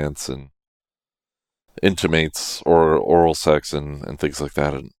his pants, and intimates or oral sex and things like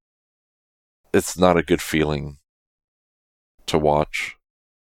that. And it's not a good feeling to watch.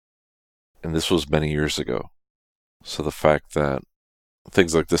 And this was many years ago. So the fact that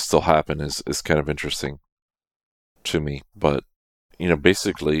things like this still happen is kind of interesting to me. But,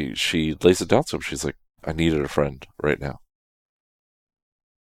 basically she lays it down to him. She's like, "I needed a friend right now."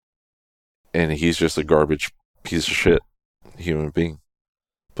 And he's just a garbage piece of shit human being.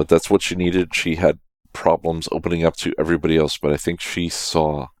 But that's what she needed. She had problems opening up to everybody else, but I think she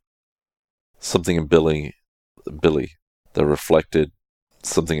saw something in Billy that reflected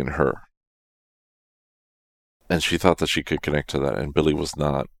something in her. And she thought that she could connect to that, and Billy was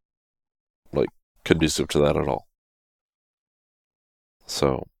not, conducive to that at all.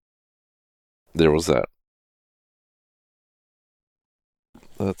 So, there was that.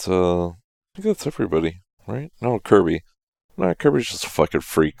 That's, I think that's everybody, right? No, Kirby. No, Kirby's just a fucking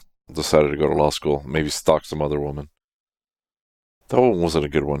freak. Decided to go to law school. Maybe stalk some other woman. That one wasn't a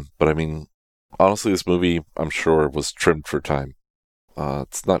good one, but I mean, honestly, this movie, I'm sure, was trimmed for time.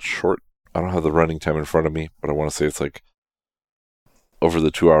 It's not short. I don't have the running time in front of me, but I want to say it's like over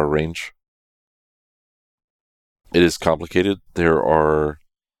the 2-hour range. It is complicated. There are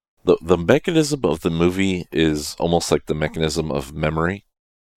the mechanism of the movie is almost like the mechanism of memory,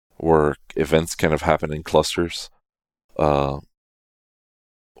 where events kind of happen in clusters. So,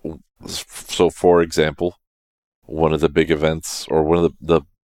 for example, one of the big events, or one of the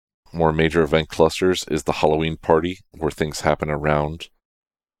more major event clusters, is the Halloween party, where things happen around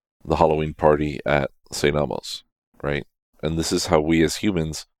the Halloween party at St. Elmo's, right? And this is how we as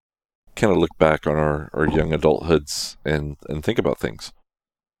humans kind of look back on our young adulthoods and think about things.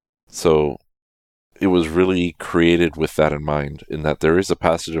 So it was really created with that in mind, in that there is a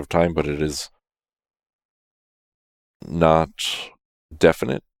passage of time, but it is not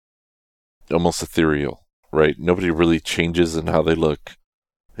definite, almost ethereal, right? Nobody really changes in how they look.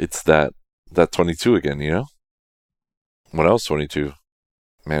 It's that 22 again, When I was 22,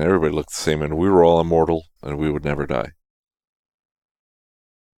 man, everybody looked the same, and we were all immortal, and we would never die.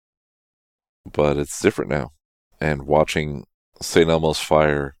 But it's different now. And watching St. Elmo's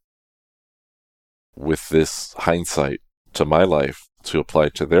Fire with this hindsight to my life to apply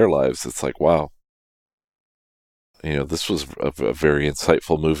to their lives, it's like, wow. This was a very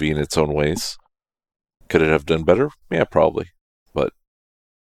insightful movie in its own ways. Could it have done better? Yeah, probably. But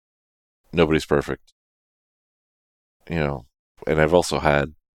nobody's perfect. And I've also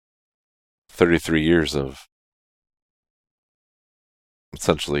had 33 years of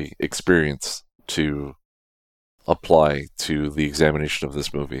essentially experience to apply to the examination of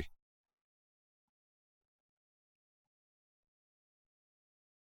this movie.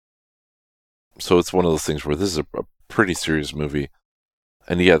 So it's one of those things where this is a pretty serious movie.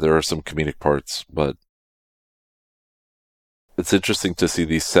 And yeah, there are some comedic parts, but it's interesting to see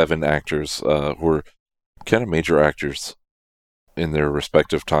these 7 actors who are kind of major actors in their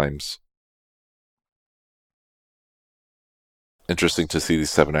respective times. Interesting to see these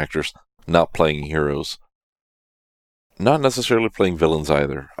 7 actors not playing heroes. Not necessarily playing villains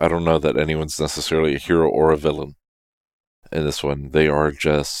either. I don't know that anyone's necessarily a hero or a villain. in this one. They are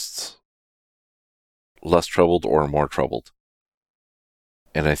just less troubled or more troubled.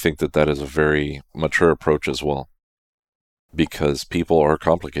 And I think that that is a very mature approach as well. Because people are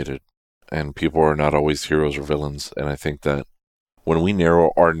complicated. And people are not always heroes or villains. And I think that when we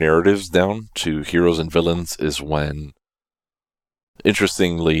narrow our narratives down to heroes and villains is when,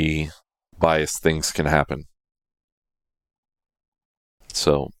 interestingly, biased things can happen.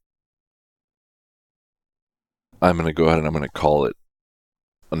 So, I'm going to go ahead and I'm going to call it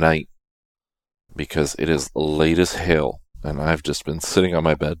a night. Because it is late as hell. And I've just been sitting on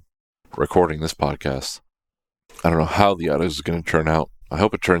my bed recording this podcast. I don't know how the audio is going to turn out. I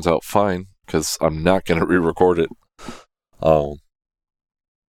hope it turns out fine. Because I'm not going to re-record it.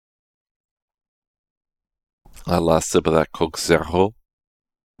 That last sip of that Coke Zero.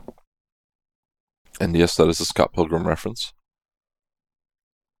 And yes, that is a Scott Pilgrim reference.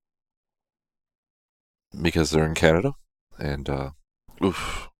 Because they're in Canada. And,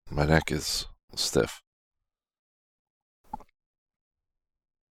 my neck is stiff.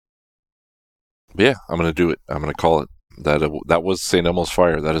 But yeah, I'm going to do it. I'm going to call it. That was St. Elmo's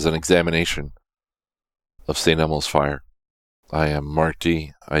Fire. That is an examination of St. Elmo's Fire. I am Mark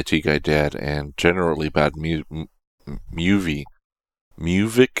D, IT Guy Dad, and generally bad movie nerd.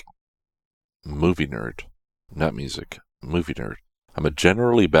 Not music. Movie nerd. I'm a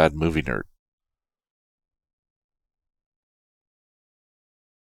generally bad movie nerd.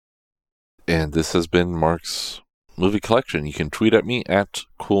 And this has been Mark's movie collection. You can tweet at me at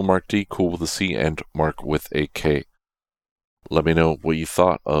CoolMarkD, cool with a C and Mark with a K. Let me know what you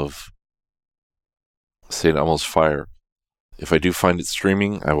thought of St. Elmo's Fire. If I do find it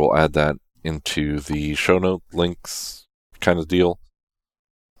streaming, I will add that into the show note links kind of deal.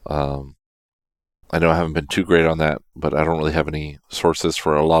 I know I haven't been too great on that, but I don't really have any sources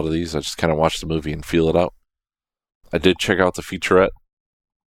for a lot of these. I just kind of watch the movie and feel it out. I did check out the featurette.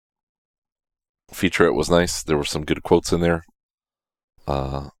 Featurette was nice. There were some good quotes in there.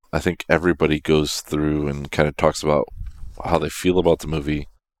 I think everybody goes through and kind of talks about how they feel about the movie.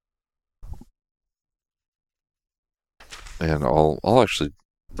 And I'll actually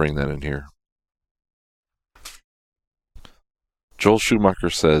bring that in here. Joel Schumacher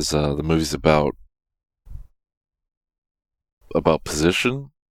says the movie's about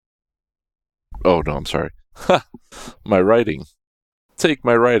position. Oh, no, I'm sorry. Ha! My writing. Take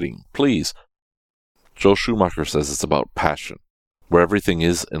my writing, please. Joel Schumacher says it's about passion, where everything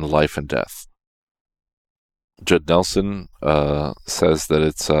is in life and death. Judd Nelson says that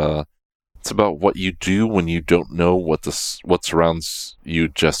it's about what you do when you don't know what surrounds you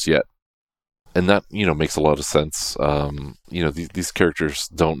just yet. And that, makes a lot of sense. These characters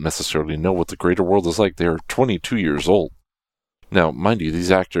don't necessarily know what the greater world is like. They're 22 years old. Now, mind you,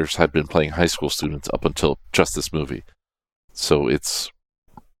 these actors had been playing high school students up until just this movie. So it's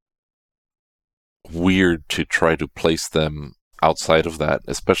weird to try to place them outside of that,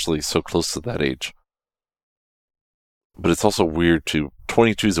 especially so close to that age. But it's also weird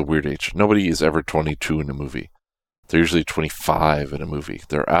 22 is a weird age. Nobody is ever 22 in a movie. They're usually 25 in a movie.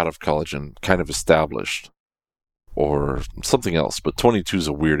 They're out of college and kind of established. Or something else, but 22 is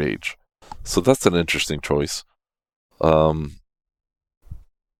a weird age. So that's an interesting choice.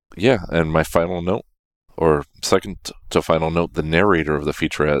 Yeah, and my final note, or second to final note, the narrator of the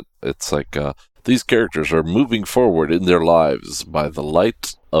featurette, it's like, these characters are moving forward in their lives by the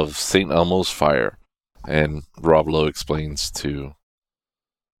light of St. Elmo's Fire. And Rob Lowe explains to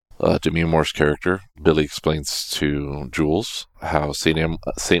Demi Moore's character, Billy explains to Jules, how St.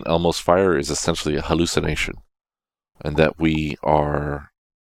 Elmo's Fire is essentially a hallucination. And that we are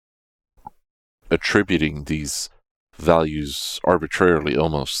attributing these values arbitrarily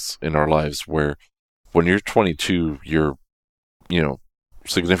almost in our lives, where when you're 22, your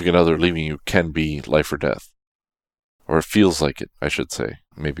significant other leaving you can be life or death. Or it feels like it, I should say.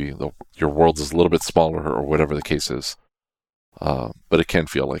 Maybe your world is a little bit smaller or whatever the case is. But it can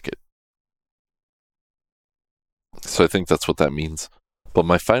feel like it. So I think that's what that means. But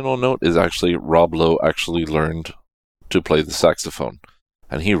my final note is actually Rob Lowe actually learned to play the saxophone.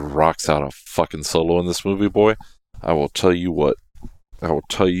 And he rocks out a fucking solo in this movie, boy. I will tell you what.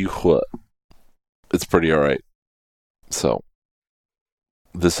 It's pretty alright. So,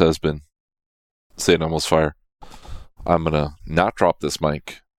 this has been St. Elmo's Fire. I'm going to not drop this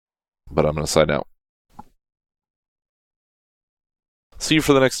mic, but I'm going to sign out. See you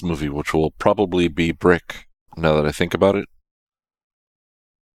for the next movie, which will probably be Brick, now that I think about it.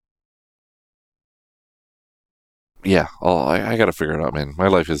 Yeah, I got to figure it out, man. My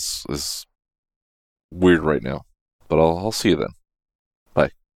life is weird right now. But I'll see you then.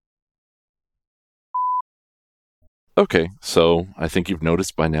 Bye. Okay, so I think you've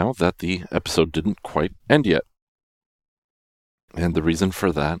noticed by now that the episode didn't quite end yet. And the reason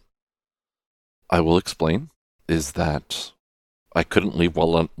for that, I will explain, is that I couldn't leave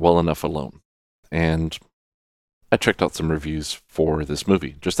well enough alone. And I checked out some reviews for this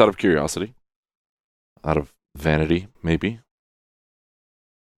movie, just out of curiosity, out of vanity, maybe.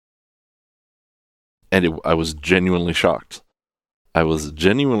 And I was genuinely shocked. I was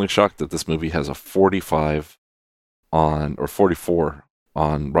genuinely shocked that this movie has a 45 on, or 44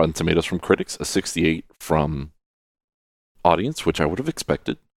 on Rotten Tomatoes from critics, a 68 from audience, which I would have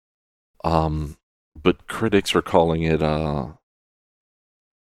expected. But critics are calling it,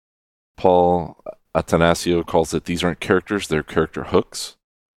 Paul Atanasio calls it, these aren't characters, they're character hooks.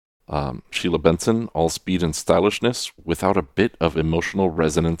 Sheila Benson, all speed and stylishness without a bit of emotional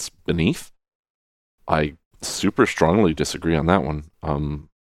resonance beneath. I super strongly disagree on that one.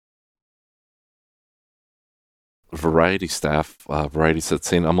 Variety staff, Variety said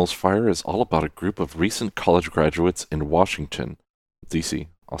St. Elmo's Fire is all about a group of recent college graduates in Washington, D.C.,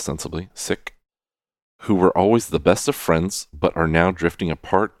 ostensibly, sick, who were always the best of friends but are now drifting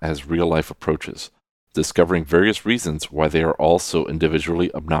apart as real life approaches, discovering various reasons why they are all so individually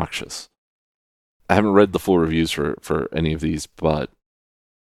obnoxious. I haven't read the full reviews for any of these, but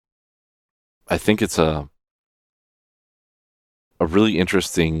I think it's a really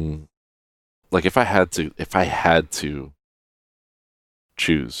interesting, like if I had to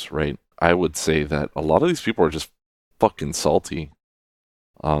choose, right, I would say that a lot of these people are just fucking salty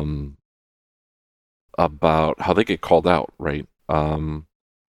about how they get called out, right? The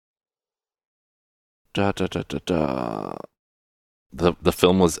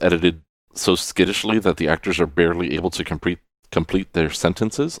film was edited so skittishly that the actors are barely able to complete their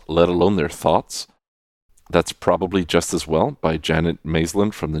sentences, let alone their thoughts. That's probably just as well by Janet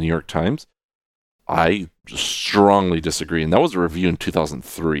Maslin from the New York Times. I strongly disagree, and that was a review in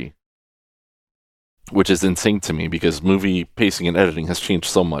 2003, which is insane to me because movie pacing and editing has changed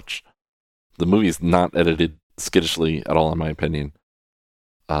so much. The movie is not edited skittishly at all, in my opinion.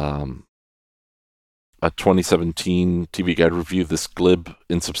 A 2017 TV Guide review, this glib,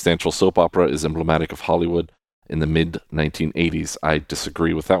 insubstantial soap opera is emblematic of Hollywood in the mid-1980s. I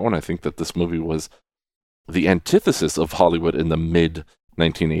disagree with that one. I think that this movie was the antithesis of Hollywood in the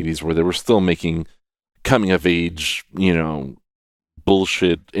mid-1980s, where they were still making coming-of-age,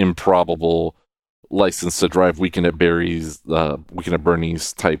 bullshit, improbable, License to Drive, Weekend at Bernie's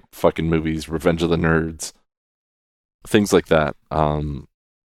type fucking movies, Revenge of the Nerds, things like that.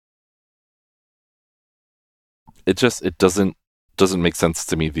 It doesn't make sense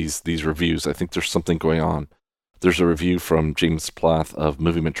to me, these reviews. I think there's something going on. There's a review from James Plath of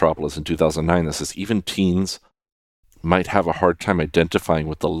Movie Metropolis in 2009 that says even teens might have a hard time identifying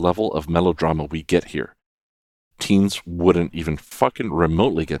with the level of melodrama we get here. Teens wouldn't even fucking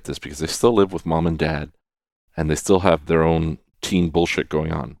remotely get this because they still live with mom and dad and they still have their own teen bullshit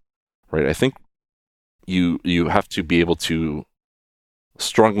going on, right? I think you have to be able to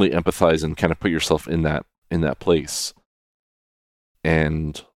strongly empathize and kind of put yourself in that place.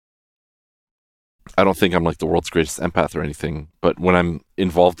 And I don't think I'm like the world's greatest empath or anything, but when I'm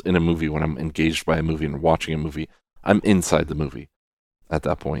involved in a movie, when I'm engaged by a movie and watching a movie, I'm inside the movie at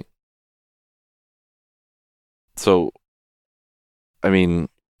that point. So, I mean,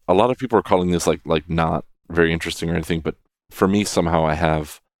 a lot of people are calling this like not very interesting or anything, but for me, somehow I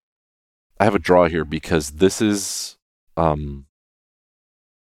have a draw here because this is the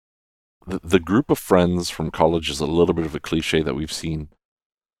group of friends from college is a little bit of a cliche that we've seen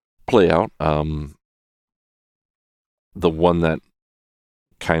play out. The one that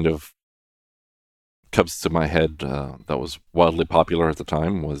kind of comes to my head that was wildly popular at the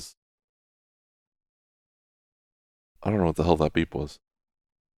time was, I don't know what the hell that beep was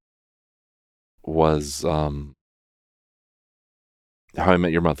How I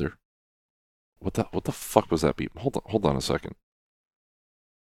Met Your Mother. What the fuck was that beep? Hold on a second.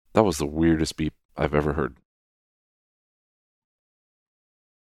 That was the weirdest beep I've ever heard.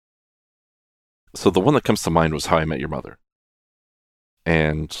 So the one that comes to mind was How I Met Your Mother.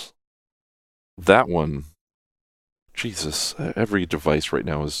 And that one, Jesus, every device right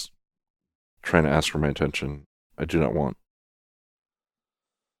now is trying to ask for my attention. I do not want.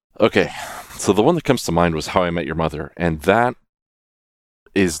 Okay, so the one that comes to mind was How I Met Your Mother, and that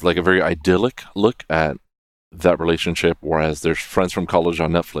is like a very idyllic look at that relationship, whereas there's Friends from College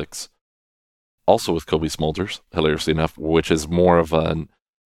on Netflix, also with Kobe Smulders, hilariously enough, which is more of a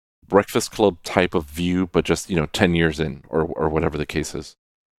Breakfast Club type of view, but just, 10 years in, or whatever the case is.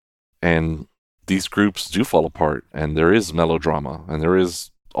 And these groups do fall apart, and there is melodrama, and there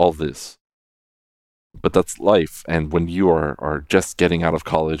is all this. but that's life. And when you are just getting out of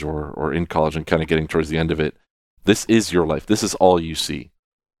college or in college and kind of getting towards the end of it, this is your life. This is all you see.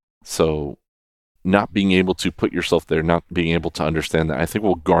 So not being able to put yourself there, not being able to understand that, I think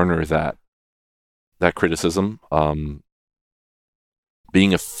will garner that criticism.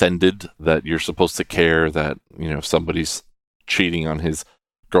 Being offended that you're supposed to care that, somebody's cheating on his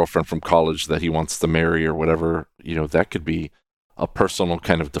girlfriend from college that he wants to marry or whatever, that could be a personal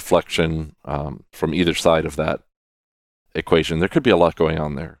kind of deflection from either side of that equation. There could be a lot going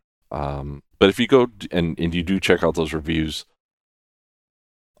on there. But if you go and you do check out those reviews,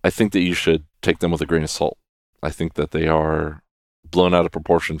 I think that you should take them with a grain of salt. I think that they are blown out of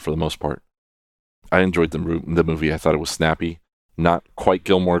proportion for the most part. I enjoyed the movie. I thought it was snappy. Not quite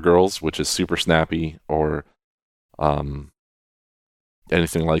Gilmore Girls, which is super snappy, or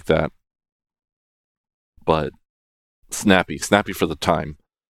anything like that. But snappy for the time.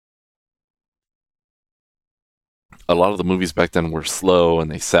 A lot of the movies back then were slow and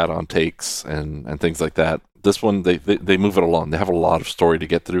they sat on takes and things like that. This one, they move it along. They have a lot of story to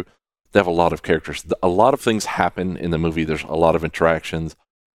get through. They have a lot of characters. A lot of things happen in the movie. There's a lot of interactions.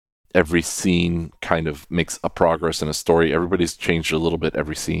 Every scene kind of makes a progress in a story. Everybody's changed a little bit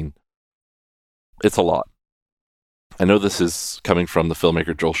every scene. It's a lot. I know this is coming from the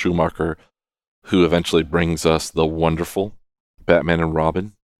filmmaker Joel Schumacher, who eventually brings us the wonderful Batman and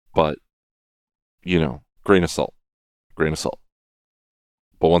Robin, but, grain of salt. Grain of salt.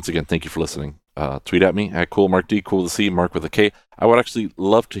 But once again, thank you for listening. Tweet at me at CoolMarkD, cool to see, Mark with a K. I would actually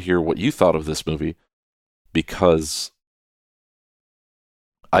love to hear what you thought of this movie, because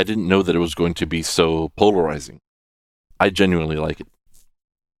I didn't know that it was going to be so polarizing. I genuinely like it.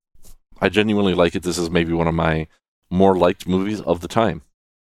 This is maybe one of my more liked movies of the time,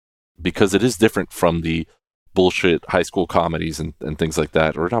 because it is different from the bullshit high school comedies and things like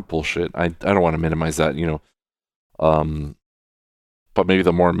that. Or not bullshit. I don't want to minimize that, but maybe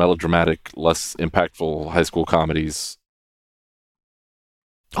the more melodramatic, less impactful high school comedies.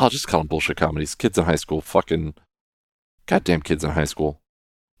 I'll just call them bullshit comedies. Kids in high school, fucking goddamn kids in high school.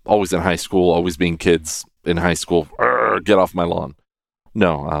 Always in high school, always being kids in high school. Get off my lawn.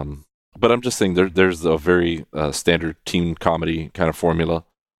 No, but I'm just saying there's a very standard teen comedy kind of formula.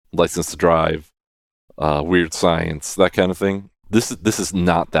 License to Drive, Weird Science, that kind of thing. This is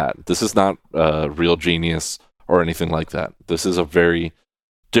not that. This is not Real Genius or anything like that. This is a very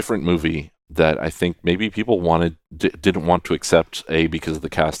different movie that I think maybe people didn't want to accept, A, because of the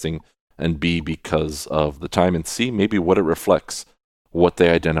casting, and B, because of the time, and C, maybe what it reflects, what they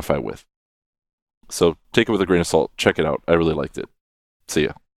identify with. So take it with a grain of salt. Check it out. I really liked it. See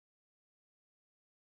ya.